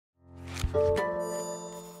The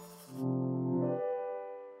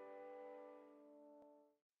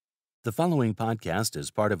following podcast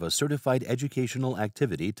is part of a certified educational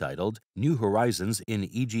activity titled New Horizons in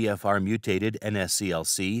EGFR-Mutated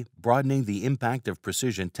NSCLC, Broadening the Impact of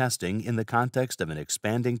Precision Testing in the Context of an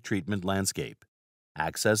Expanding Treatment Landscape.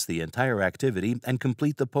 Access the entire activity and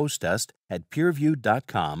complete the post-test at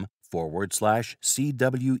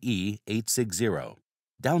peerview.com/CWE860.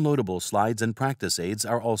 Downloadable slides and practice aids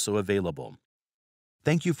are also available.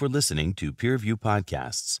 Thank you for listening to PeerView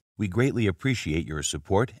Podcasts. We greatly appreciate your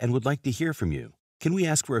support and would like to hear from you. Can we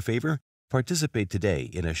ask for a favor? Participate today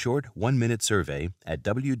in a short 1-minute survey at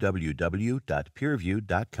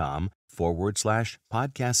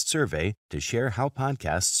www.peerview.com/podcast survey to share how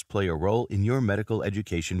podcasts play a role in your medical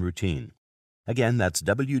education routine. Again, that's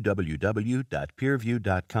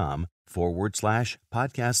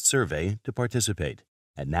www.peerview.com/podcast survey to participate.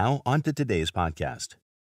 And now, on to today's podcast.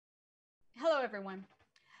 Hello, everyone.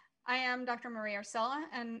 I am Dr. Maria Arcela,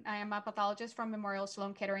 and I am a pathologist from Memorial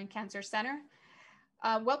Sloan Kettering Cancer Center.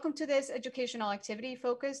 Welcome to this educational activity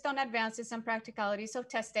focused on advances and practicalities of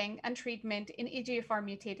testing and treatment in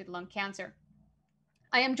EGFR-mutated lung cancer.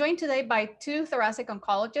 I am joined today by two thoracic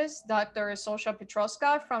oncologists, Dr. Sosha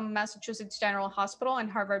Petroska from Massachusetts General Hospital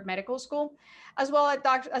and Harvard Medical School, as well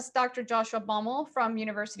as Dr. Joshua Baumel from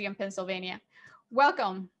University of Pennsylvania.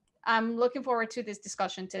 Welcome. I'm looking forward to this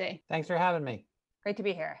discussion today. Thanks for having me. Great to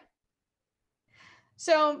be here.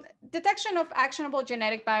 So detection of actionable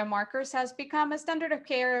genetic biomarkers has become a standard of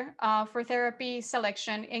care for therapy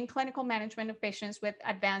selection in clinical management of patients with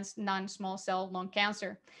advanced non-small cell lung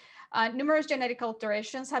cancer. Numerous genetic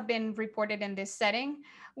alterations have been reported in this setting,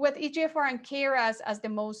 with EGFR and KRAS as the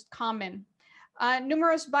most common.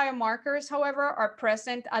 Numerous biomarkers, however, are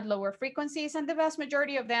present at lower frequencies, and the vast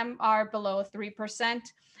majority of them are below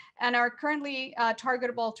 3% and are currently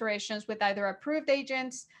targetable alterations with either approved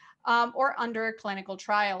agents or under clinical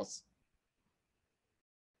trials.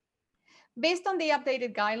 Based on the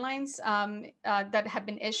updated guidelines that have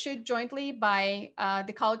been issued jointly by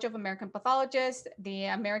the College of American Pathologists, the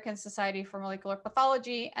American Society for Molecular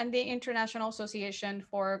Pathology, and the International Association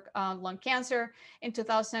for Lung Cancer in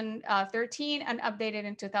 2013 and updated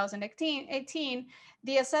in 2018,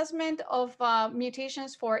 the assessment of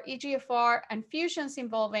mutations for EGFR and fusions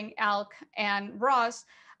involving ALK and ROS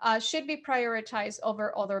should be prioritized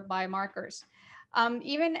over other biomarkers.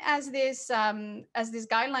 Even as these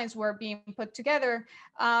guidelines were being put together,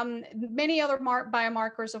 many other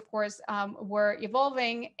biomarkers, of course, were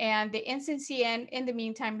evolving, and the NCCN, in the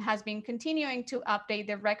meantime, has been continuing to update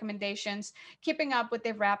their recommendations, keeping up with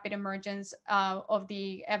the rapid emergence of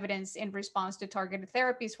the evidence in response to targeted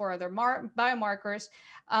therapies for other biomarkers,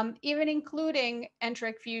 even including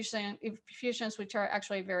NTRK fusions, which are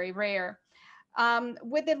actually very rare.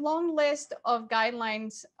 With the long list of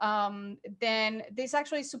guidelines, then this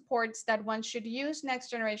actually supports that one should use next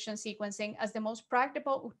generation sequencing as the most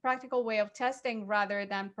practical way of testing rather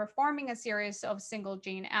than performing a series of single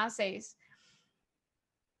gene assays.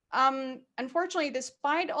 Unfortunately,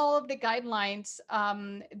 despite all of the guidelines,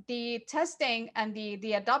 the testing and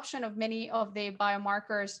the adoption of many of the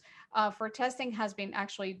biomarkers for testing has been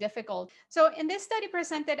actually difficult. So in this study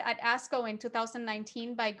presented at ASCO in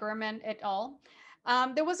 2019 by Gurman et al.,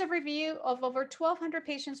 there was a review of over 1,200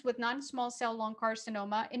 patients with non-small cell lung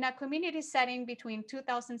carcinoma in a community setting between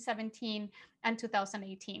 2017 and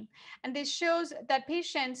 2018. And this shows that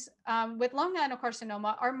patients with lung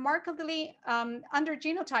adenocarcinoma are markedly under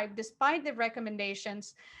genotyped despite the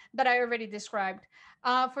recommendations that I already described.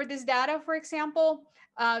 For this data, for example,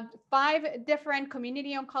 5 different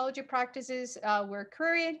community oncology practices were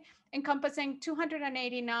queried, encompassing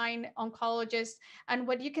 289 oncologists. And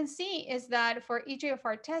what you can see is that for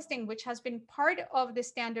EGFR testing, which has been part of the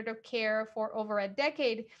standard of care for over a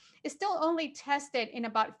decade, is still only tested in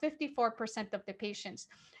about 54% of the patients.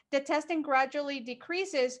 The testing gradually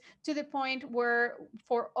decreases to the point where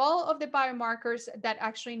for all of the biomarkers that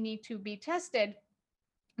actually need to be tested,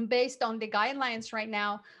 based on the guidelines right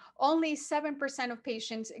now, only 7% of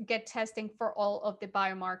patients get testing for all of the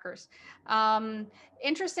biomarkers.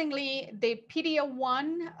 Interestingly, the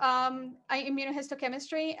PD-L1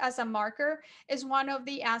 immunohistochemistry as a marker is one of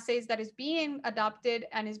the assays that is being adopted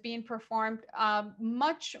and is being performed at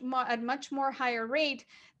much more higher rate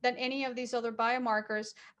than any of these other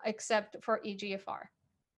biomarkers except for EGFR.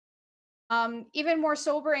 Even more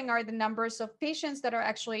sobering are the numbers of patients that are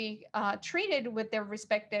actually treated with their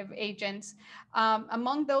respective agents.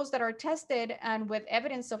 Among those that are tested and with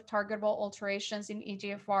evidence of targetable alterations in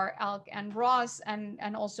EGFR, ALK, and ROS,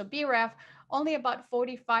 and also BRAF, only about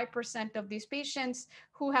 45% of these patients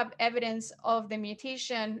who have evidence of the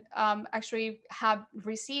mutation actually have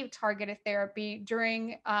received targeted therapy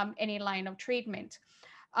during any line of treatment.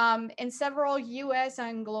 In several US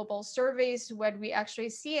and global surveys, what we actually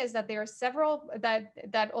see is that there are several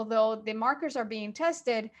that although the markers are being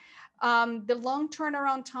tested, the long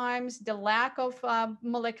turnaround times, the lack of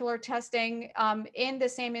molecular testing in the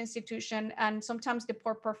same institution, and sometimes the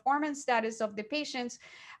poor performance status of the patients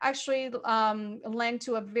actually lend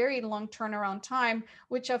to a very long turnaround time,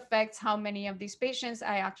 which affects how many of these patients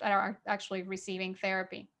are actually receiving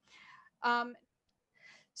therapy.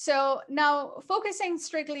 So now focusing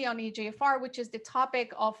strictly on EGFR, which is the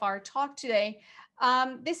topic of our talk today,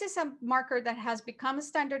 this is a marker that has become a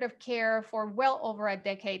standard of care for well over a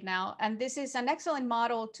decade now. And this is an excellent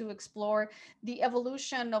model to explore the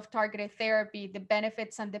evolution of targeted therapy, the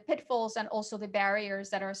benefits and the pitfalls, and also the barriers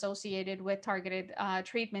that are associated with targeted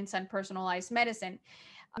treatments and personalized medicine.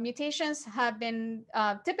 Mutations have been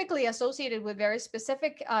typically associated with very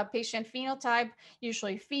specific patient phenotype,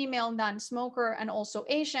 usually female, non-smoker, and also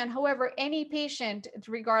Asian. However, any patient,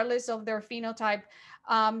 regardless of their phenotype,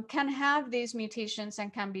 can have these mutations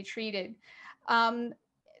and can be treated.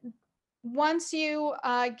 Once you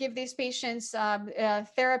give these patients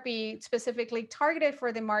therapy specifically targeted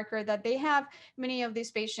for the marker that they have, many of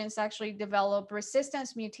these patients actually develop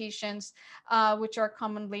resistance mutations, which are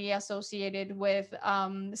commonly associated with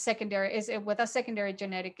a secondary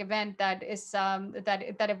genetic event that is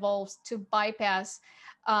that evolves to bypass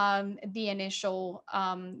the initial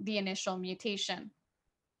mutation.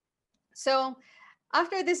 So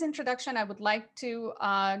after this introduction, I would like to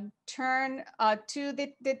turn to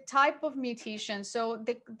the type of mutation. So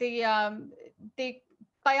the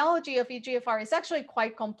biology of EGFR is actually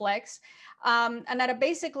quite complex. And at a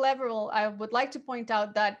basic level, I would like to point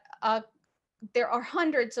out that there are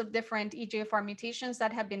hundreds of different EGFR mutations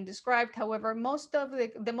that have been described. However, most of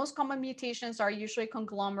the most common mutations are usually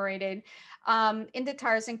conglomerated in the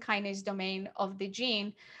tyrosine kinase domain of the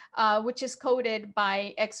gene, which is coded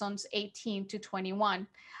by exons 18 to 21.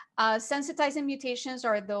 Sensitizing mutations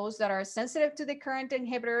are those that are sensitive to the current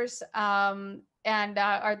inhibitors,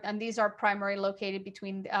 and these are primarily located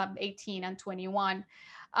between 18 and 21.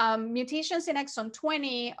 Mutations in exon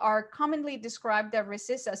 20 are commonly described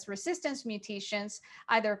as resistance mutations,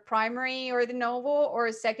 either primary or de novo, or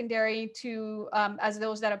secondary to as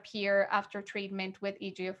those that appear after treatment with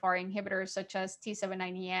EGFR inhibitors such as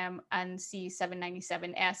T790M and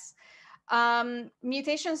C797S.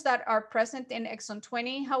 Mutations that are present in exon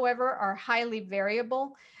 20, however, are highly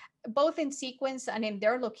variable, both in sequence and in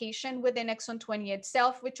their location within exon 20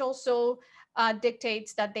 itself, which also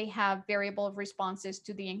dictates that they have variable responses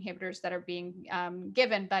to the inhibitors that are being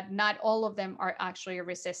given, but not all of them are actually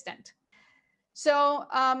resistant. So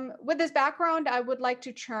with this background, I would like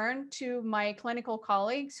to turn to my clinical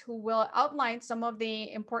colleagues who will outline some of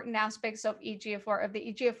the important aspects of EGFR, of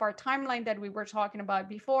the EGFR timeline that we were talking about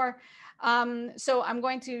before. So I'm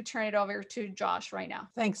going to turn it over to Josh right now.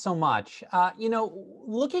 Thanks so much.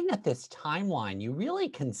 Looking at this timeline, you really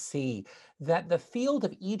can see that the field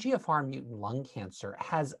of EGFR mutant lung cancer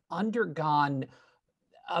has undergone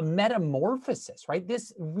a metamorphosis, right?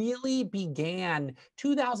 This really began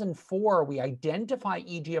 2004. We identify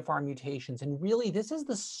EGFR mutations, and really this is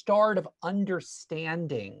the start of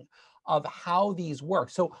understanding of how these work.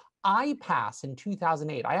 So IPASS in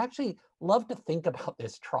 2008, I actually love to think about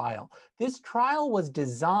this trial. This trial was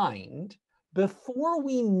designed before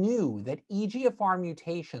we knew that EGFR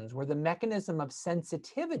mutations were the mechanism of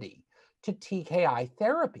sensitivity to TKI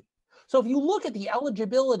therapy. So if you look at the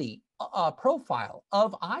eligibility profile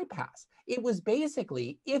of IPASS, it was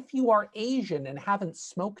basically if you are Asian and haven't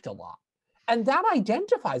smoked a lot. And that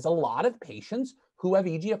identifies a lot of patients who have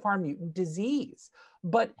EGFR mutant disease.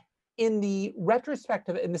 But in the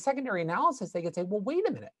retrospective, in the secondary analysis, they could say, well, wait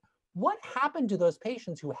a minute, what happened to those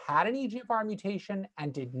patients who had an EGFR mutation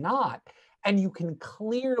and did not? And you can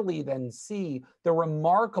clearly then see the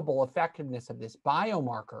remarkable effectiveness of this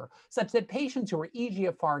biomarker, such that patients who were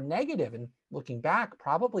EGFR negative, and looking back,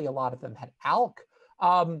 probably a lot of them had ALK,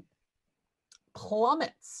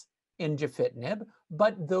 plummets in gefitinib,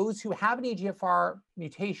 but those who have an EGFR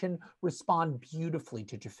mutation respond beautifully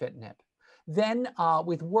to gefitinib. Then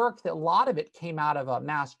with work, that a lot of it came out of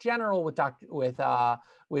Mass General with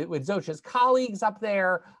Zosha's colleagues up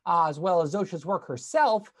there, as well as Zosha's work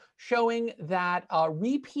herself, showing that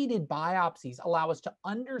repeated biopsies allow us to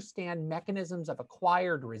understand mechanisms of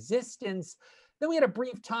acquired resistance, Then we had a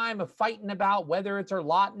brief time of fighting about whether it's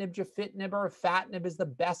erlotinib, gefitinib, or afatinib is the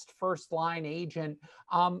best first-line agent.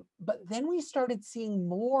 But then we started seeing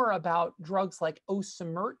more about drugs like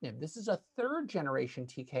osimertinib. This is a third-generation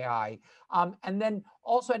TKI. And then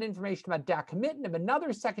also had information about dacomitinib,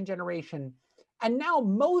 another second-generation. And now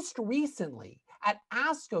most recently, at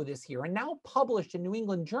ASCO this year, and now published in New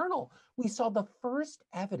England Journal, we saw the first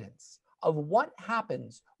evidence of what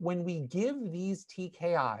happens when we give these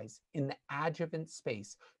TKIs in the adjuvant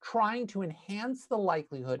space, trying to enhance the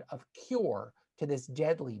likelihood of cure to this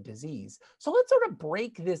deadly disease. So let's sort of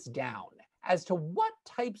break this down as to what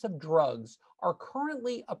types of drugs are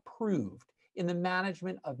currently approved in the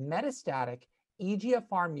management of metastatic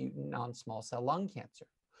EGFR-mutant non-small cell lung cancer.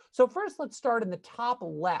 So first, let's start in the top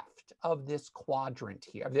left of this quadrant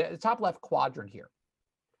here, the top left quadrant here.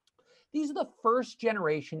 These are the first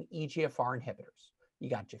generation EGFR inhibitors. You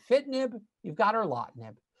got gefitinib, you've got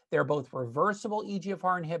erlotinib. They're both reversible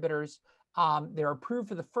EGFR inhibitors. They're approved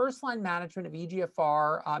for the first-line management of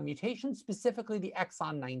EGFR mutations, specifically the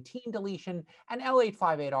exon 19 deletion and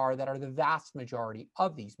L858R that are the vast majority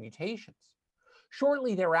of these mutations.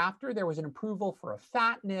 Shortly thereafter, there was an approval for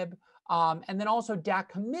afatinib, and then also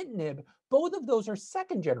dacomitinib. Both of those are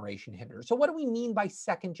second-generation inhibitors. So what do we mean by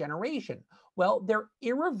second generation? Well, they're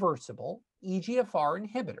irreversible EGFR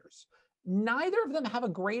inhibitors. Neither of them have a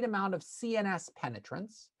great amount of CNS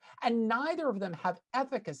penetrance, and neither of them have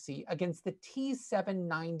efficacy against the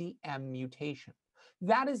T790M mutation.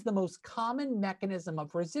 That is the most common mechanism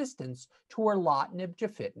of resistance to erlotinib,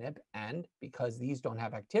 gefitinib, and because these don't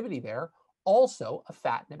have activity there, also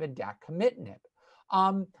afatinib and dacomitinib.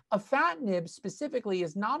 Afatinib specifically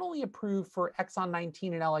is not only approved for exon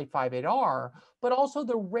 19 and L858R, but also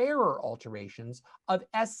the rarer alterations of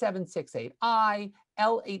S768I,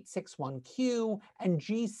 L861Q, and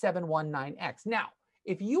G719X. Now,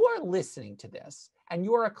 if you are listening to this and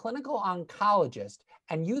you are a clinical oncologist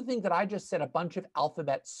and you think that I just said a bunch of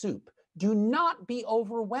alphabet soup, do not be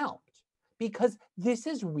overwhelmed because this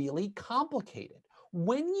is really complicated.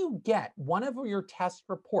 When you get one of your test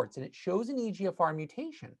reports and it shows an EGFR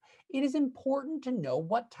mutation, it is important to know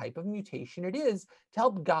what type of mutation it is to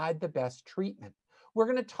help guide the best treatment. We're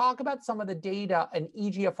going to talk about some of the data in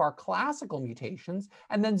EGFR classical mutations,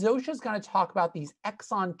 and then Zosha's going to talk about these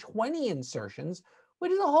exon 20 insertions,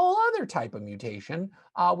 which is a whole other type of mutation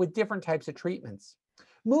with different types of treatments.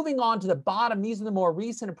 Moving on to the bottom, these are the more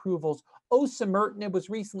recent approvals. Osimertinib was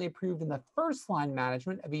recently approved in the first-line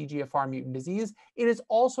management of EGFR-mutant disease. It is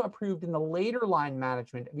also approved in the later-line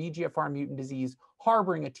management of EGFR-mutant disease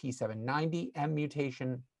harboring a T790M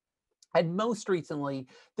mutation. And most recently,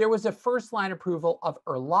 there was a first-line approval of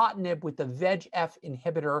erlotinib with the VEGF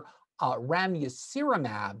inhibitor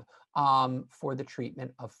ramucirumab for the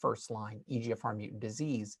treatment of first-line EGFR-mutant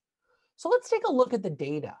disease. So let's take a look at the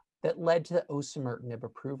data that led to the osimertinib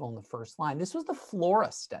approval in the first line. This was the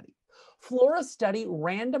FLORA study. FLORA study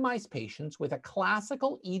randomized patients with a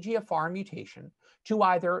classical EGFR mutation to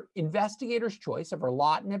either investigator's choice of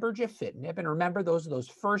erlotinib or gefitinib, and remember those are those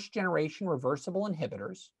first generation reversible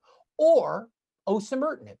inhibitors, or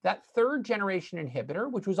osimertinib, that third generation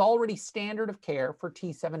inhibitor, which was already standard of care for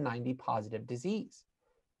T790 positive disease.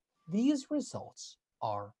 These results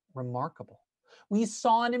are remarkable. We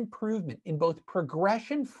saw an improvement in both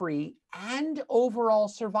progression-free and overall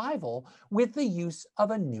survival with the use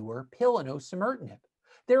of a newer pill in osimertinib.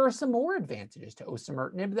 There are some more advantages to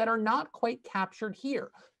osimertinib that are not quite captured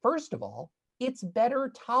here. First of all, it's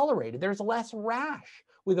better tolerated. There's less rash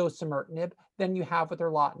with osimertinib than you have with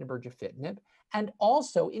erlotinib or gefitinib. And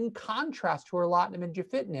also, in contrast to erlotinib and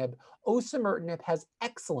gefitinib, osimertinib has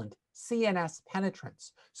excellent CNS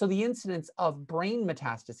penetrance. So the incidence of brain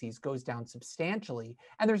metastases goes down substantially.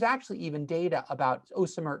 And there's actually even data about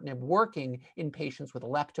osimertinib working in patients with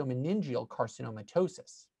leptomeningeal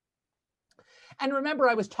carcinomatosis. And remember,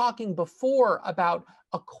 I was talking before about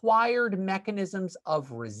acquired mechanisms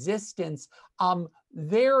of resistance.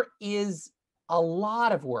 There is a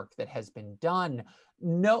lot of work that has been done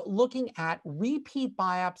looking at repeat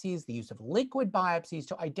biopsies, the use of liquid biopsies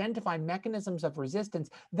to identify mechanisms of resistance.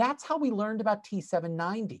 That's how we learned about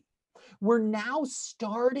T790. We're now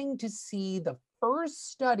starting to see the first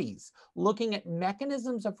studies looking at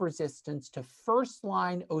mechanisms of resistance to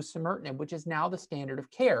first-line osimertinib, which is now the standard of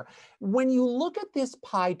care. When you look at this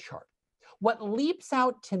pie chart, what leaps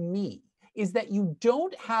out to me is that you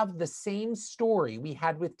don't have the same story we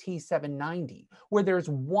had with T790, where there's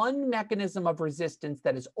one mechanism of resistance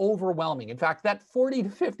that is overwhelming. In fact, that 40 to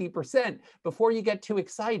 50%, before you get too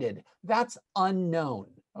excited, that's unknown.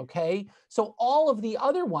 Okay, so all of the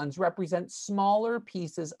other ones represent smaller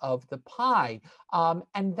pieces of the pie.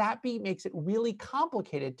 And that makes it really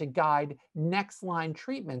complicated to guide next line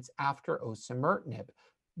treatments after osimertinib.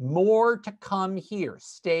 More to come here.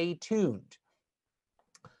 Stay tuned.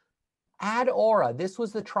 ADAURA, this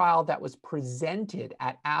was the trial that was presented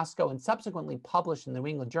at ASCO and subsequently published in the New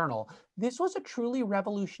England Journal. This was a truly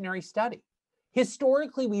revolutionary study.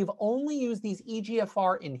 Historically, we've only used these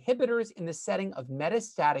EGFR inhibitors in the setting of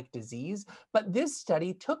metastatic disease, but this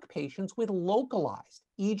study took patients with localized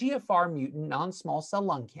EGFR-mutant non-small cell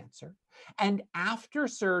lung cancer, and after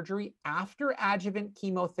surgery, after adjuvant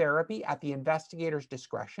chemotherapy at the investigator's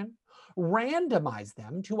discretion, randomized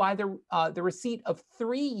them to either the receipt of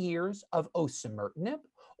 3 years of osimertinib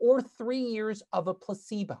or 3 years of a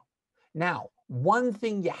placebo. Now, one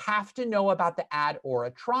thing you have to know about the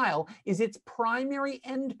ADAURA trial is its primary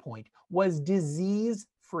endpoint was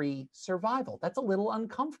disease-free survival. That's a little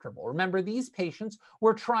uncomfortable. Remember, these patients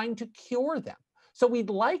were trying to cure them. So we'd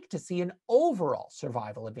like to see an overall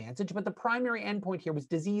survival advantage, but the primary endpoint here was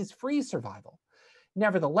disease-free survival.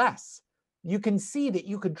 Nevertheless, you can see that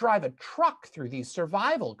you could drive a truck through these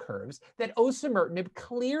survival curves, that osimertinib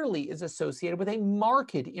clearly is associated with a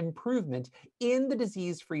marked improvement in the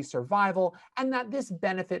disease-free survival, and that this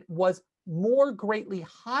benefit was more greatly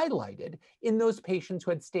highlighted in those patients who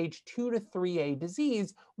had stage 2 to 3A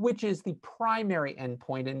disease, which is the primary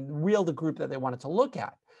endpoint and the group that they wanted to look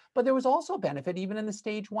at. But there was also benefit even in the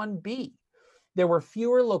stage 1B. There were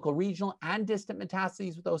fewer local, regional, and distant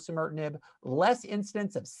metastases with osimertinib, less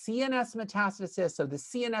incidence of CNS metastasis, so the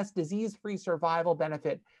CNS disease-free survival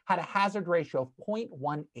benefit had a hazard ratio of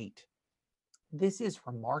 0.18. This is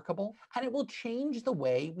remarkable, and it will change the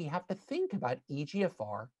way we have to think about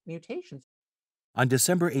EGFR mutations. On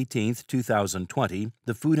December 18, 2020,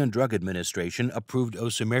 the Food and Drug Administration approved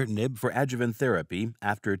osimertinib for adjuvant therapy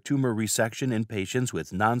after tumor resection in patients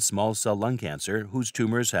with non-small cell lung cancer whose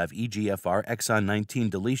tumors have EGFR exon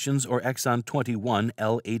 19 deletions or exon 21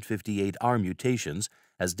 L858R mutations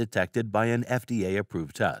as detected by an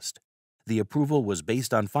FDA-approved test. The approval was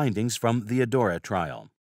based on findings from the ADAURA trial.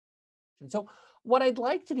 So what I'd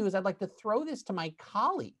like to do is I'd like to throw this to my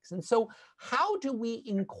colleagues. And so how do we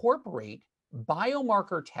incorporate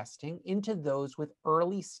biomarker testing into those with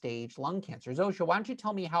early stage lung cancer? Zosha, why don't you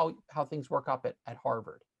tell me how things work up at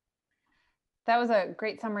Harvard? That was a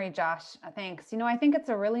great summary, Josh. Thanks. I think it's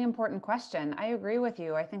a really important question. I agree with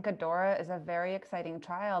you. I think ADAURA is a very exciting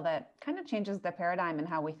trial that kind of changes the paradigm in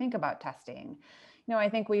how we think about testing. I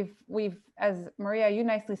think we've, as Maria, you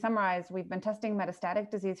nicely summarized, we've been testing metastatic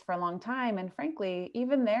disease for a long time. And frankly,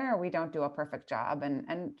 even there, we don't do a perfect job.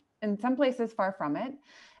 And in some places, far from it.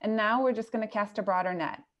 And now we're just going to cast a broader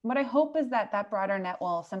net. What I hope is that that broader net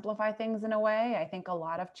will simplify things in a way. I think a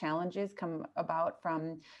lot of challenges come about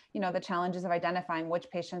from, the challenges of identifying which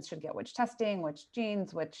patients should get which testing, which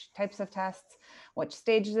genes, which types of tests, which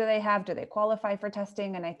stage do they have, do they qualify for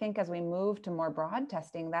testing? And I think as we move to more broad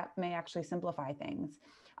testing, that may actually simplify things.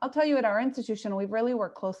 I'll tell you, at our institution, we've really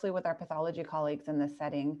worked closely with our pathology colleagues in this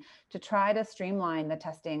setting to try to streamline the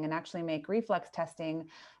testing and actually make reflex testing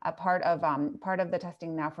a part of the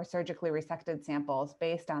testing now for surgically resected samples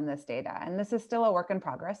based on this data. And this is still a work in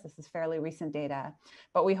progress. This is fairly recent data,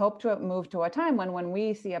 but we hope to move to a time when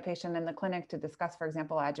we see a patient in the clinic to discuss, for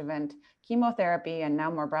example, adjuvant chemotherapy and now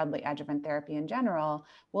more broadly adjuvant therapy in general,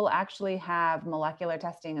 we'll actually have molecular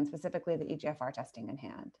testing and specifically the EGFR testing in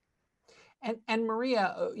hand. And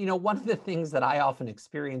Maria, one of the things that I often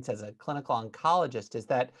experience as a clinical oncologist is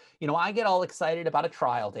that, I get all excited about a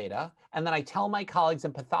trial data, and then I tell my colleagues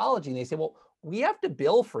in pathology, and they say, well, we have to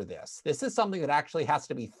bill for this. This is something that actually has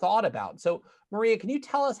to be thought about. So Maria, can you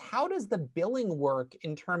tell us, how does the billing work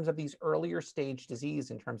in terms of these earlier stage disease,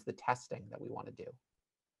 in terms of the testing that we want to do?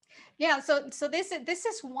 Yeah, so this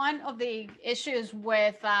is one of the issues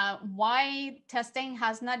with why testing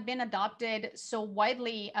has not been adopted so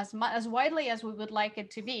widely as widely as we would like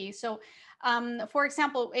it to be. So, for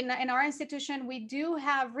example, in our institution, we do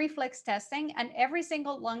have reflex testing, and every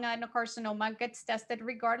single lung adenocarcinoma gets tested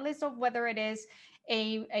regardless of whether it is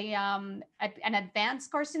an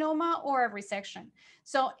advanced carcinoma or a resection.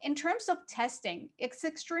 So in terms of testing, it's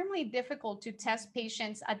extremely difficult to test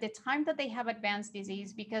patients at the time that they have advanced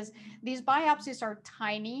disease because these biopsies are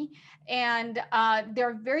tiny and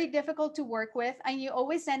they're very difficult to work with, and you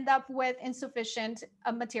always end up with insufficient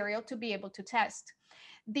material to be able to test.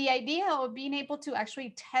 the idea of being able to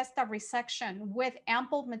actually test a resection with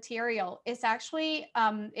ample material is actually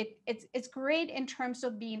it's great in terms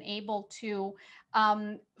of being able to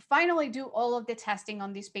finally do all of the testing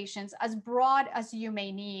on these patients as broad as you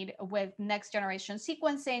may need with next generation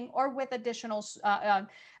sequencing or with additional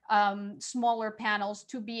smaller panels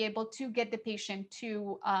to be able to get the patient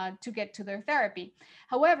to get to their therapy.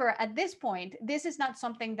 However, at this point, this is not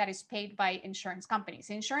something that is paid by insurance companies.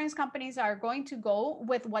 Insurance companies are going to go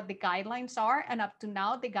with what the guidelines are, and up to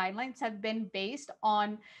now, the guidelines have been based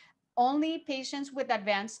on only patients with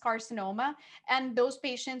advanced carcinoma and those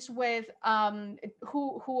patients with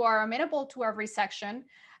who are amenable to a resection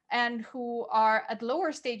and who are at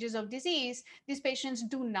lower stages of disease. These patients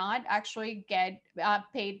do not actually get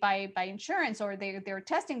paid by insurance, or their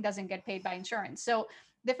testing doesn't get paid by insurance. So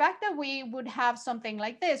the fact that we would have something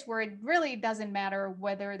like this, where it really doesn't matter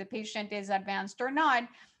whether the patient is advanced or not,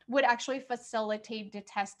 would actually facilitate the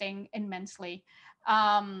testing immensely.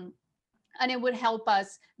 And it would help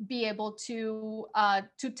us be able to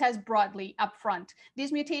test broadly upfront.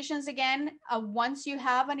 These mutations, again, once you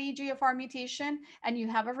have an EGFR mutation and you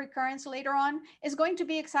have a recurrence later on, is going to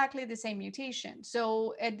be exactly the same mutation.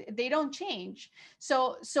 So they don't change.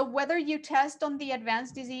 So whether you test on the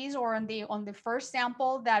advanced disease or on the first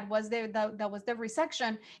sample that was the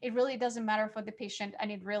resection, it really doesn't matter for the patient,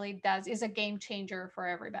 and it really is a game changer for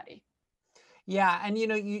everybody. Yeah, and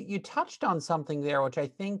you touched on something there, which I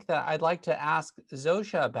think that I'd like to ask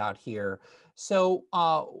Zosha about here. So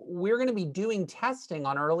we're going to be doing testing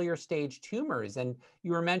on earlier stage tumors, and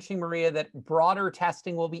you were mentioning, Maria, that broader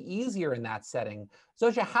testing will be easier in that setting.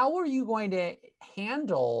 Zosha, how are you going to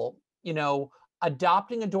handle,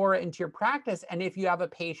 adopting ADAURA into your practice? And if you have a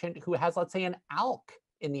patient who has, let's say, an ALK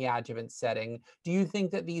in the adjuvant setting, do you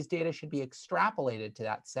think that these data should be extrapolated to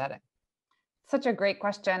that setting? Such a great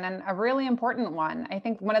question, and a really important one. I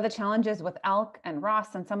think one of the challenges with ALK and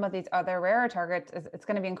ROS and some of these other rarer targets is it's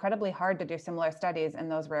going to be incredibly hard to do similar studies in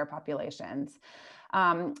those rare populations.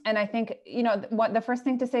 And I think, the first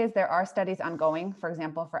thing to say is there are studies ongoing. For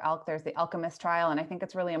example, for ALK, there's the Alchemist trial, and I think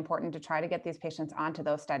it's really important to try to get these patients onto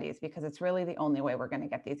those studies because it's really the only way we're going to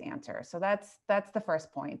get these answers. So that's the first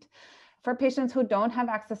point. For patients who don't have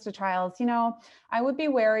access to trials, I would be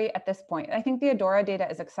wary at this point. I think the ADAURA data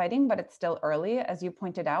is exciting, but it's still early. As you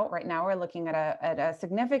pointed out, right now we're looking at a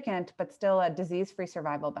significant, but still a disease-free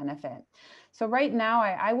survival benefit. So right now,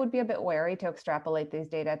 I would be a bit wary to extrapolate these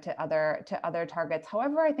data to other targets.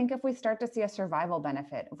 However, I think if we start to see a survival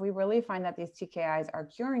benefit, if we really find that these TKIs are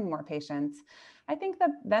curing more patients, I think that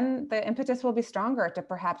then the impetus will be stronger to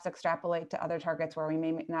perhaps extrapolate to other targets where we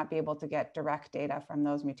may not be able to get direct data from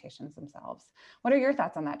those mutations themselves. What are your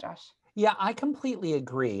thoughts on that, Josh? Yeah, I completely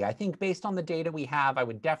agree. I think based on the data we have, I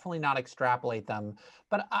would definitely not extrapolate them.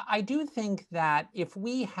 But I do think that if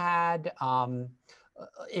we had an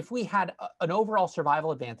overall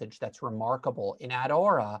survival advantage that's remarkable in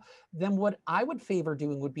ADAURA, then what I would favor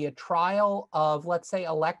doing would be a trial of, let's say,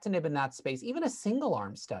 alectinib in that space, even a single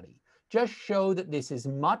arm study. Just show that this is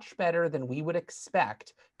much better than we would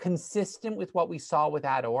expect, consistent with what we saw with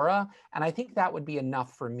ADAURA. And I think that would be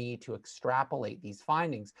enough for me to extrapolate these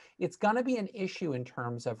findings. It's going to be an issue in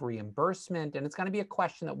terms of reimbursement, and it's going to be a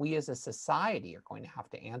question that we as a society are going to have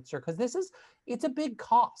to answer, because it's a big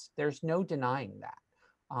cost. There's no denying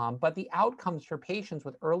that. But the outcomes for patients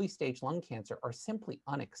with early stage lung cancer are simply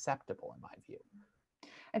unacceptable in my view.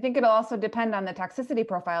 I think it'll also depend on the toxicity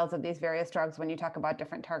profiles of these various drugs when you talk about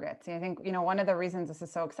different targets. I think, one of the reasons this is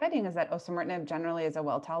so exciting is that osimertinib generally is a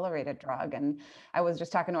well-tolerated drug. And I was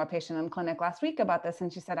just talking to a patient in clinic last week about this,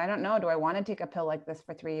 and she said, I don't know, do I want to take a pill like this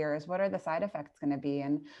for 3 years? What are the side effects going to be?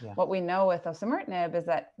 And what we know with osimertinib is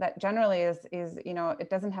that generally is, it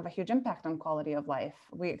doesn't have a huge impact on quality of life.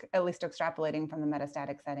 We, at least extrapolating from the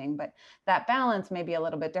metastatic setting, but that balance may be a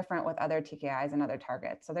little bit different with other TKIs and other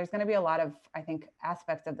targets. So there's going to be a lot of, I think,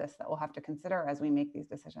 aspects of this that we'll have to consider as we make these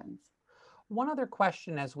decisions. One other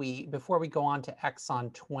question before we go on to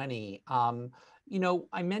exon 20,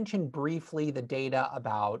 I mentioned briefly the data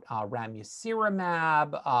about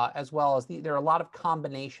ramucirumab, as well as there are a lot of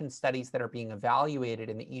combination studies that are being evaluated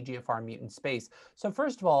in the EGFR mutant space. So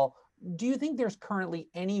first of all, do you think there's currently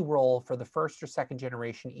any role for the first or second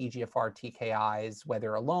generation EGFR TKIs,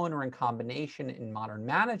 whether alone or in combination, in modern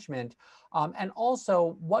management? And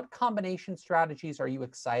also, what combination strategies are you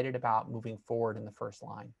excited about moving forward in the first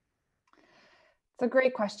line? It's a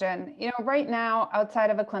great question. Right now,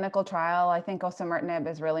 outside of a clinical trial, I think osimertinib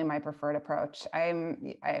is really my preferred approach.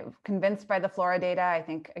 I'm convinced by the FLORA data. I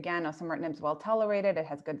think, again, osimertinib is well tolerated. It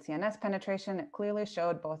has good CNS penetration. It clearly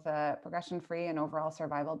showed both a progression-free and overall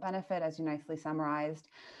survival benefit, as you nicely summarized.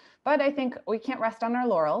 But I think we can't rest on our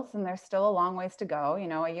laurels, and there's still a long ways to go.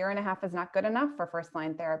 A year and a half is not good enough for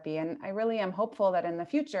first-line therapy. And I really am hopeful that in the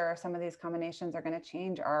future, some of these combinations are going to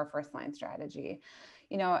change our first-line strategy.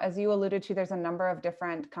 As you alluded to, there's a number of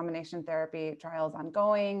different combination therapy trials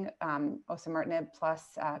ongoing, osimertinib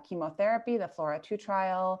plus chemotherapy, the FLORA-2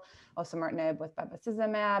 trial, osimertinib with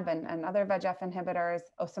bevacizumab and other VEGF inhibitors,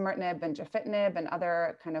 osimertinib and gefitinib and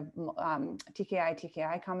other kind of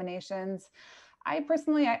TKI combinations. I'm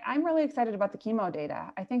really excited about the chemo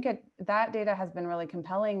data. I think that data has been really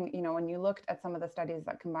compelling. When you looked at some of the studies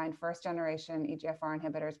that combined first generation EGFR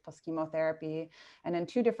inhibitors plus chemotherapy, and in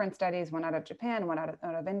 2 different studies, one out of Japan, one out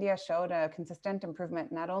of India, showed a consistent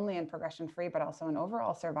improvement, not only in progression-free, but also in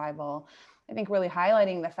overall survival. I think really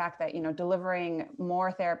highlighting the fact that, delivering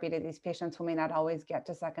more therapy to these patients who may not always get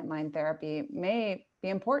to second-line therapy may be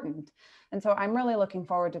important. And so I'm really looking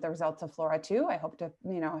forward to the results of FLORA-2. I hope to,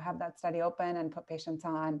 have that study open and put patients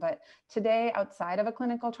on. But today, outside of a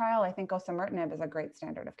clinical trial, I think osimertinib is a great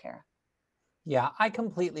standard of care. Yeah, I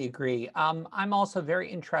completely agree. I'm also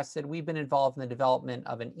very interested. We've been involved in the development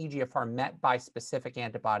of an EGFR-MET bispecific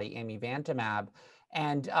antibody, amivantamab.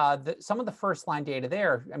 And some of the first line data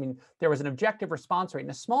there, there was an objective response rate in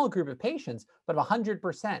a small group of patients, but of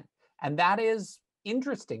 100%. And that is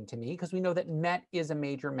interesting to me because we know that MET is a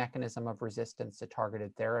major mechanism of resistance to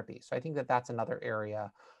targeted therapy. So I think that that's another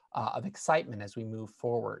area of excitement as we move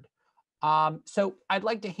forward. So I'd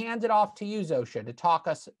like to hand it off to you, Zosha, to talk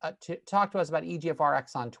to us about EGFR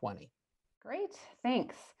exon 20. Great,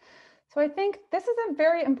 thanks. So I think this is a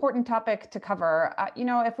very important topic to cover.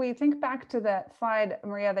 If we think back to that slide,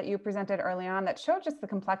 Maria, that you presented early on that showed just the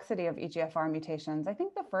complexity of EGFR mutations, I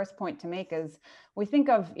think the first point to make is we think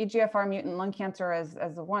of EGFR mutant lung cancer as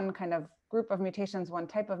one kind of group of mutations, one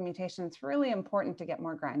type of mutation. It's really important to get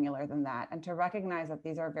more granular than that and to recognize that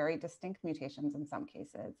these are very distinct mutations in some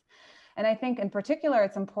cases. And I think in particular,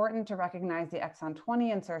 it's important to recognize the exon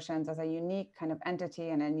 20 insertions as a unique kind of entity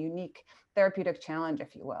and a unique therapeutic challenge,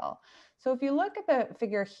 if you will. So if you look at the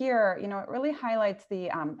figure here, it really highlights the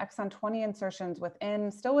exon 20 insertions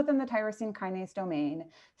still within the tyrosine kinase domain,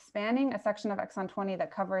 spanning a section of exon 20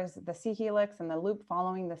 that covers the C helix and the loop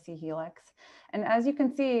following the C helix. And as you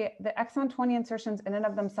can see, the exon 20 insertions in and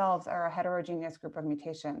of themselves are a heterogeneous group of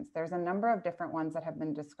mutations. There's a number of different ones that have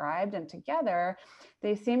been described, and together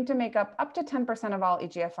they seem to make up to 10% of all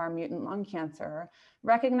EGFR mutant lung cancer,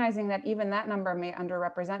 recognizing that even that number may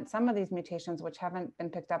underrepresent some of these mutations which haven't been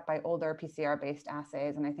picked up by older PCR-based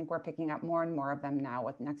assays. And I think we're picking up more and more of them now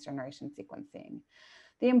with next generation sequencing.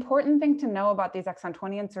 The important thing to know about these exon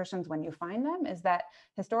 20 insertions when you find them is that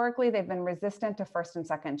historically they've been resistant to first and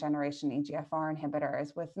second generation EGFR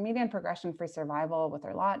inhibitors, with median progression-free survival with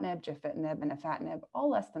erlotinib, gefitinib, and afatinib all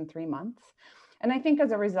less than 3 months. And I think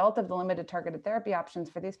as a result of the limited targeted therapy options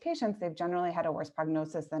for these patients, they've generally had a worse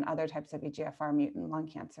prognosis than other types of EGFR mutant lung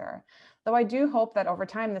cancer. Though I do hope that over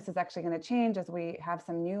time, this is actually going to change as we have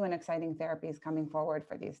some new and exciting therapies coming forward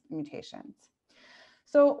for these mutations.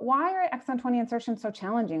 So why are exon 20 insertions so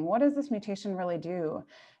challenging? What does this mutation really do?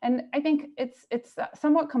 And I think it's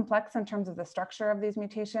somewhat complex in terms of the structure of these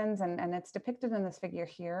mutations, and it's depicted in this figure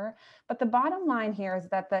here. But the bottom line here is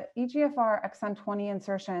that the EGFR exon 20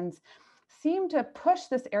 insertions seem to push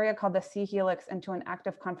this area called the C helix into an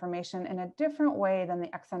active conformation in a different way than the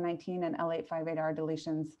exon 19 and L858R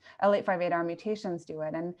deletions, L858R mutations do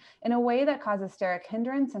it, and in a way that causes steric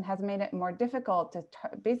hindrance and has made it more difficult to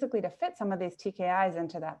basically to fit some of these TKIs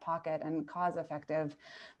into that pocket and cause effective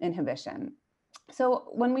inhibition. So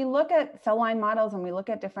when we look at cell line models and we look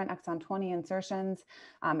at different exon 20 insertions,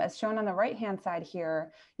 as shown on the right-hand side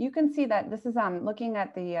here, you can see that this is looking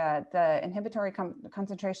at the inhibitory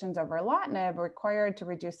concentrations of erlotinib required to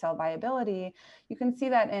reduce cell viability. You can see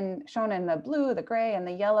that shown in the blue, the gray, and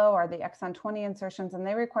the yellow are the exon 20 insertions, and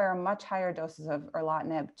they require much higher doses of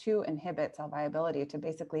erlotinib to inhibit cell viability to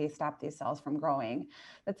basically stop these cells from growing.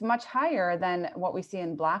 That's much higher than what we see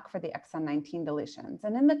in black for the exon 19 deletions.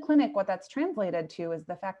 And in the clinic, what that's translated to is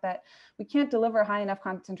the fact that we can't deliver high enough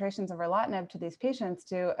concentrations of erlotinib to these patients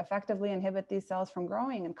to effectively inhibit these cells from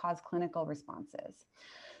growing and cause clinical responses.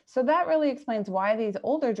 So that really explains why these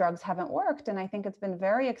older drugs haven't worked. And I think it's been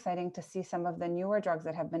very exciting to see some of the newer drugs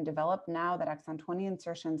that have been developed now that exon 20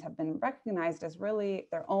 insertions have been recognized as really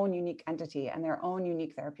their own unique entity and their own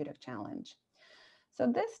unique therapeutic challenge. So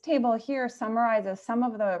this table here summarizes some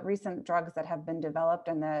of the recent drugs that have been developed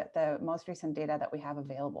and the most recent data that we have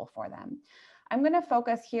available for them. I'm going to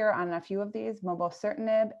focus here on a few of these,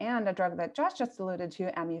 mobocertinib and a drug that Josh just alluded to,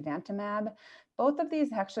 amivantamab. Both of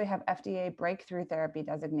these actually have FDA breakthrough therapy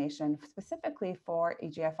designation specifically for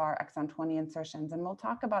EGFR exon 20 insertions, and we'll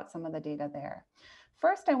talk about some of the data there.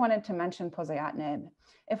 First, I wanted to mention poziotinib.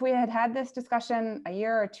 If we had had this discussion a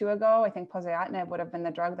year or two ago, I think poziotinib would have been the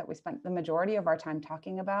drug that we spent the majority of our time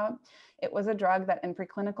talking about. It was a drug that in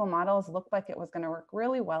preclinical models looked like it was going to work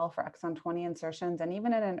really well for exon 20 insertions, and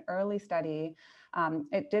even in an early study,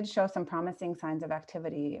 it did show some promising signs of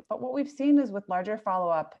activity. But what we've seen is with larger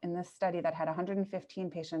follow-up in this study that had 115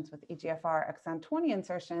 patients with EGFR exon 20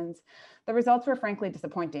 insertions, the results were frankly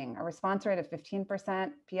disappointing. A response rate of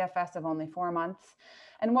 15%, PFS of only 4 months.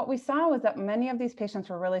 And what we saw was that many of these patients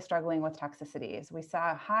were really struggling with toxicities. We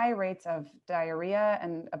saw high rates of diarrhea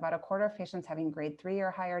and about a quarter of patients having grade 3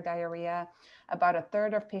 or higher diarrhea, about a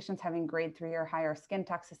third of patients having grade 3 or higher skin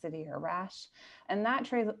toxicity or rash. And that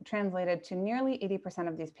translated to nearly 80%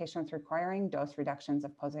 of these patients requiring dose reductions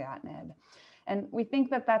of poziotinib. And we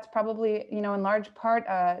think that that's probably, in large part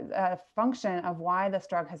a function of why this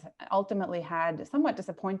drug has ultimately had somewhat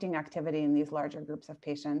disappointing activity in these larger groups of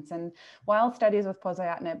patients. And while studies with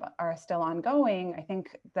poziotinib are still ongoing, I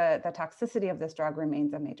think the toxicity of this drug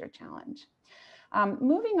remains a major challenge.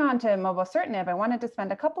 Moving on to mobocertinib, I wanted to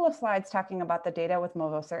spend a couple of slides talking about the data with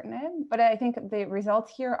mobocertinib, but I think the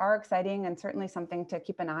results here are exciting and certainly something to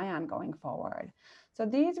keep an eye on going forward. So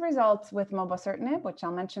these results with mobocertinib, which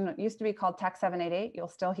I'll mention used to be called TAK-788, you'll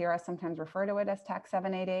still hear us sometimes refer to it as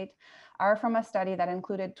TAK-788, are from a study that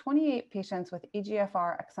included 28 patients with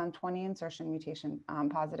EGFR exon 20 insertion mutation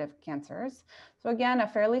positive cancers. So again, a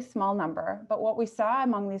fairly small number, but what we saw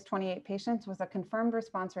among these 28 patients was a confirmed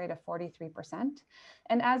response rate of 43%.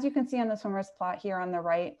 And as you can see on the swimmer's plot here on the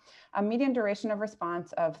right, a median duration of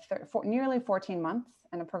response of nearly 14 months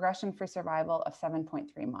and a progression-free survival of 7.3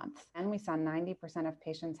 months. And we saw 90% of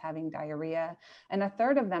patients having diarrhea and a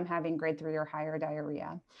third of them having grade 3 or higher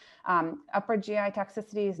diarrhea. Upper GI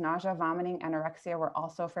toxicities, nausea, vomiting, anorexia were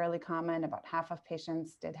also fairly common. About half of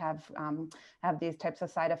patients did have these types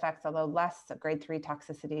of side effects, although less grade 3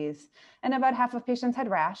 toxicities. And about half of patients had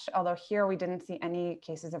rash, although here we didn't see any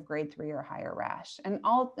cases of grade 3 or higher rash. And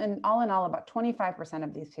all in all, about 25%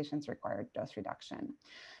 of these patients required dose reduction.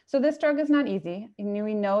 So this drug is not easy.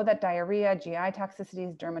 We know that diarrhea, GI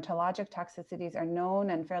toxicities, dermatologic toxicities are known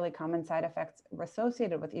and fairly common side effects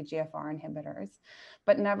associated with EGFR inhibitors.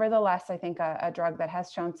 But nevertheless, I think a drug that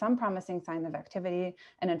has shown some promising signs of activity.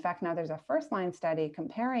 And in fact, now there's a first-line study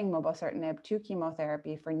comparing mobocertinib to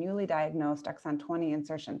chemotherapy for newly diagnosed exon 20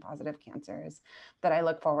 insertion positive cancers that I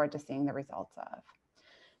look forward to seeing the results of.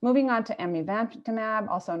 Moving on to amivantamab,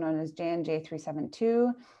 also known as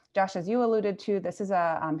JNJ-372. Josh, as you alluded to, this is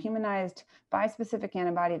a humanized bispecific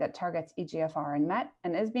antibody that targets EGFR and MET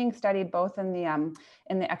and is being studied both in the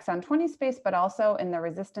exon 20 space, but also in the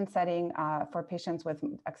resistant setting for patients with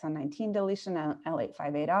exon 19 deletion and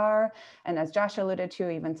L858R. And as Josh alluded to,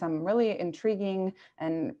 even some really intriguing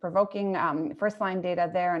and provoking first-line data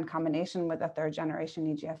there in combination with a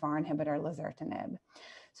third-generation EGFR inhibitor, lazertinib.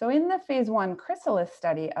 So in the phase 1 Chrysalis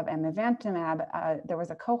study of amivantamab, there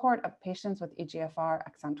was a cohort of patients with EGFR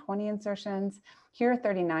exon 20 insertions. Here,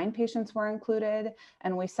 39 patients were included,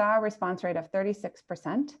 and we saw a response rate of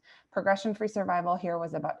 36%. Progression-free survival here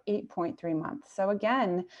was about 8.3 months. So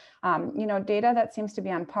again, data that seems to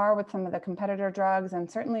be on par with some of the competitor drugs, and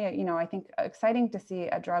certainly, I think exciting to see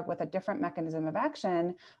a drug with a different mechanism of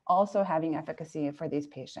action also having efficacy for these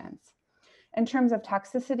patients. In terms of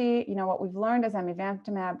toxicity, what we've learned is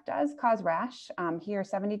amivantamab does cause rash. Here,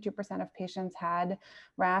 72% of patients had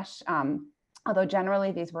rash, although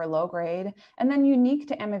generally these were low grade. And then unique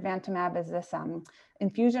to amivantamab is this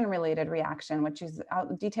infusion-related reaction, which is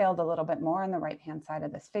detailed a little bit more on the right-hand side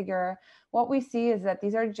of this figure. What we see is that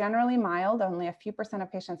these are generally mild. Only a few %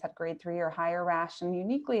 of patients had grade 3 or higher rash, and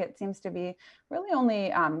uniquely, it seems to be really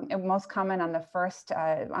only most common on the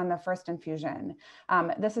first infusion.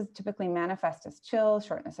 This is typically manifest as chills,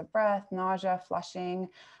 shortness of breath, nausea, flushing.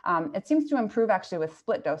 It seems to improve actually with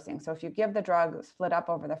split dosing. So if you give the drug split up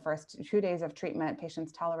over the first 2 days of treatment,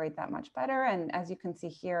 patients tolerate that much better. And as you can see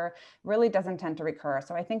here, really doesn't tend to recur.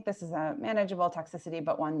 So I think this is a manageable toxicity,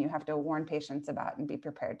 but one you have to warn patients about and be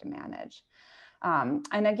prepared to manage.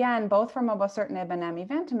 And again, both for mobocertinib and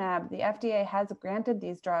amivantamab, the FDA has granted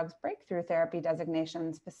these drugs breakthrough therapy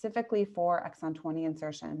designations specifically for exon 20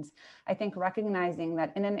 insertions. I think recognizing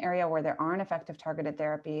that in an area where there aren't effective targeted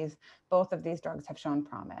therapies, both of these drugs have shown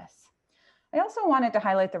promise. I also wanted to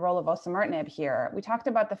highlight the role of osimertinib here. We talked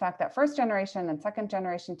about the fact that first generation and second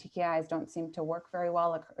generation TKIs don't seem to work very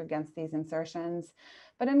well against these insertions.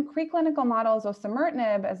 But in preclinical models,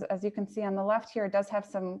 osimertinib, as you can see on the left here, does have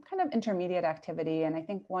some kind of intermediate activity. And I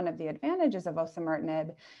think one of the advantages of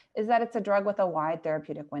osimertinib is that it's a drug with a wide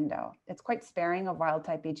therapeutic window. It's quite sparing of wild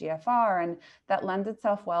type EGFR, and that lends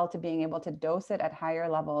itself well to being able to dose it at higher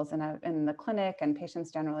levels in the clinic, and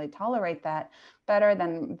patients generally tolerate that better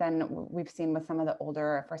than we've seen with some of the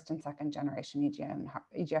older first and second generation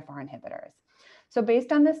EGFR inhibitors. So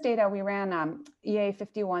based on this data, we ran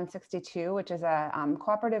EA5162, which is a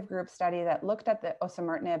cooperative group study that looked at the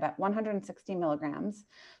osimertinib at 160 milligrams,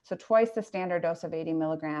 so twice the standard dose of 80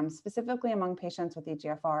 milligrams, specifically among patients with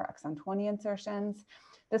EGFR exon 20 insertions.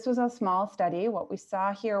 This was a small study. What we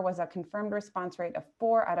saw here was a confirmed response rate of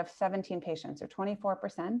 4 out of 17 patients, or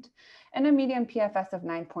 24%, and a median PFS of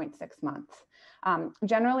 9.6 months.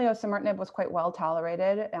 Generally, osimertinib was quite well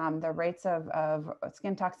tolerated. The rates of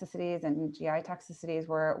skin toxicities and GI toxicities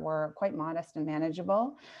were quite modest and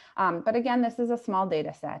manageable. But again, this is a small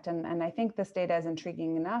data set, and I think this data is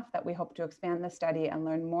intriguing enough that we hope to expand the study and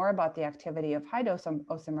learn more about the activity of high-dose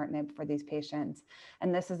osimertinib for these patients.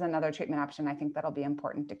 And this is another treatment option I think that'll be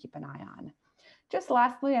important to keep an eye on. Just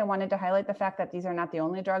lastly, I wanted to highlight the fact that these are not the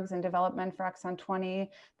only drugs in development for exon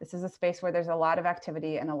 20. This is a space where there's a lot of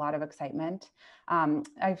activity and a lot of excitement.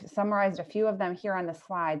 I've summarized a few of them here on the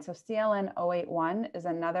slide. So CLN-081 is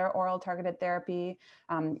another oral targeted therapy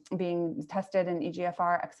being tested in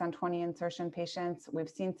EGFR exon 20 insertion patients. We've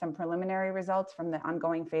seen some preliminary results from the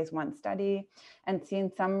ongoing phase 1 study and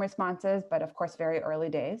seen some responses, but of course, very early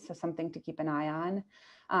days, so something to keep an eye on.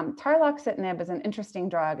 Tarlacitinib is an interesting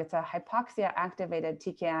drug. It's a hypoxia-activated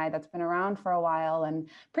TKI that's been around for a while and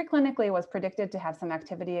preclinically was predicted to have some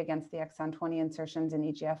activity against the exon 20 insertions in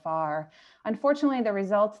EGFR. Unfortunately, the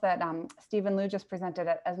results that Stephen Liu just presented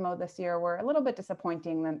at ESMO this year were a little bit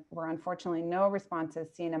disappointing. There were unfortunately no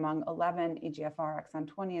responses seen among 11 EGFR exon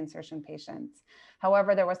 20 insertion patients.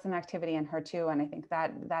 However, there was some activity in HER2, and I think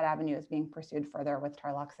that avenue is being pursued further with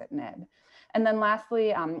tarlacitinib. And then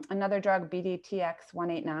lastly, another drug,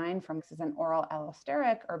 BDTX-189, this is an oral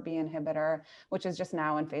allosteric or B inhibitor, which is just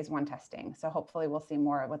now in phase 1 testing. So hopefully we'll see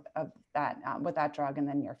more with that drug in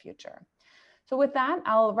the near future. So with that,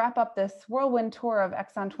 I'll wrap up this whirlwind tour of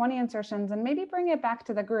exon 20 insertions and maybe bring it back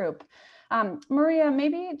to the group. Maria,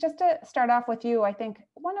 maybe just to start off with you, I think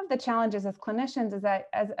one of the challenges as clinicians is that,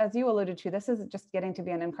 as you alluded to, this is just getting to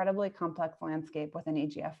be an incredibly complex landscape with an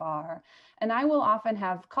EGFR. And I will often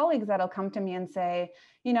have colleagues that'll come to me and say,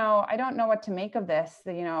 I don't know what to make of this,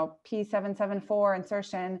 P774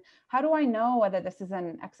 insertion. How do I know whether this is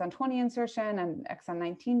an exon 20 insertion and exon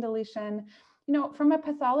 19 deletion? From a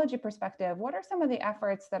pathology perspective, what are some of the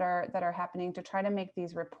efforts that are happening to try to make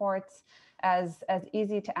these reports as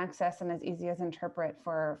easy to access and as easy as interpret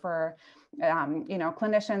for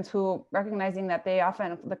clinicians who, recognizing that the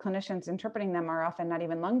clinicians interpreting them are often not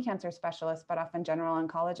even lung cancer specialists, but often general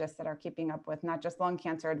oncologists that are keeping up with not just lung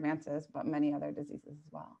cancer advances, but many other diseases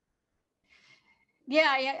as well?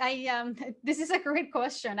 Yeah, this is a great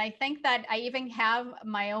question. I think that I even have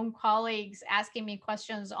my own colleagues asking me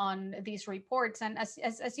questions on these reports. And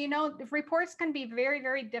as you know, the reports can be very,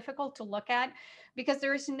 very difficult to look at because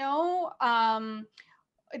there's no,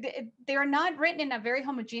 they're not written in a very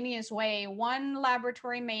homogeneous way. One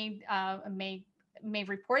laboratory may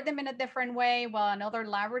report them in a different way, while another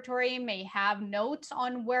laboratory may have notes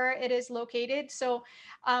on where it is located. So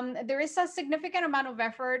there is a significant amount of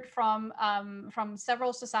effort from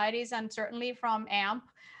several societies and certainly from AMP,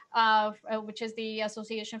 which is the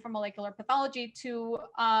Association for Molecular Pathology, to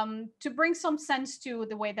bring some sense to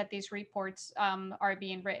the way that these reports are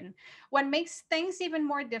being written. What makes things even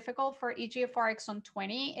more difficult for EGFR exon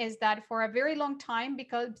 20 is that for a very long time,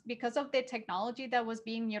 because of the technology that was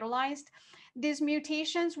being utilized, these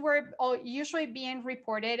mutations were usually being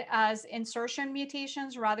reported as insertion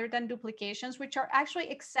mutations rather than duplications, which are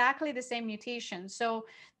actually exactly the same mutations. So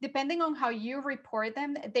depending on how you report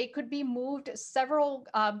them, they could be moved several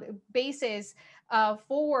bases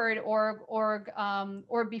forward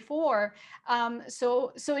or before.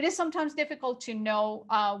 So it is sometimes difficult to know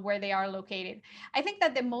where they are located. I think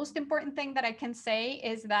that the most important thing that I can say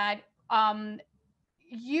is that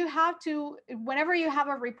you have to, whenever you have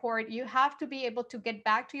a report, you have to be able to get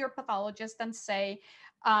back to your pathologist and say,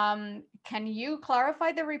 can you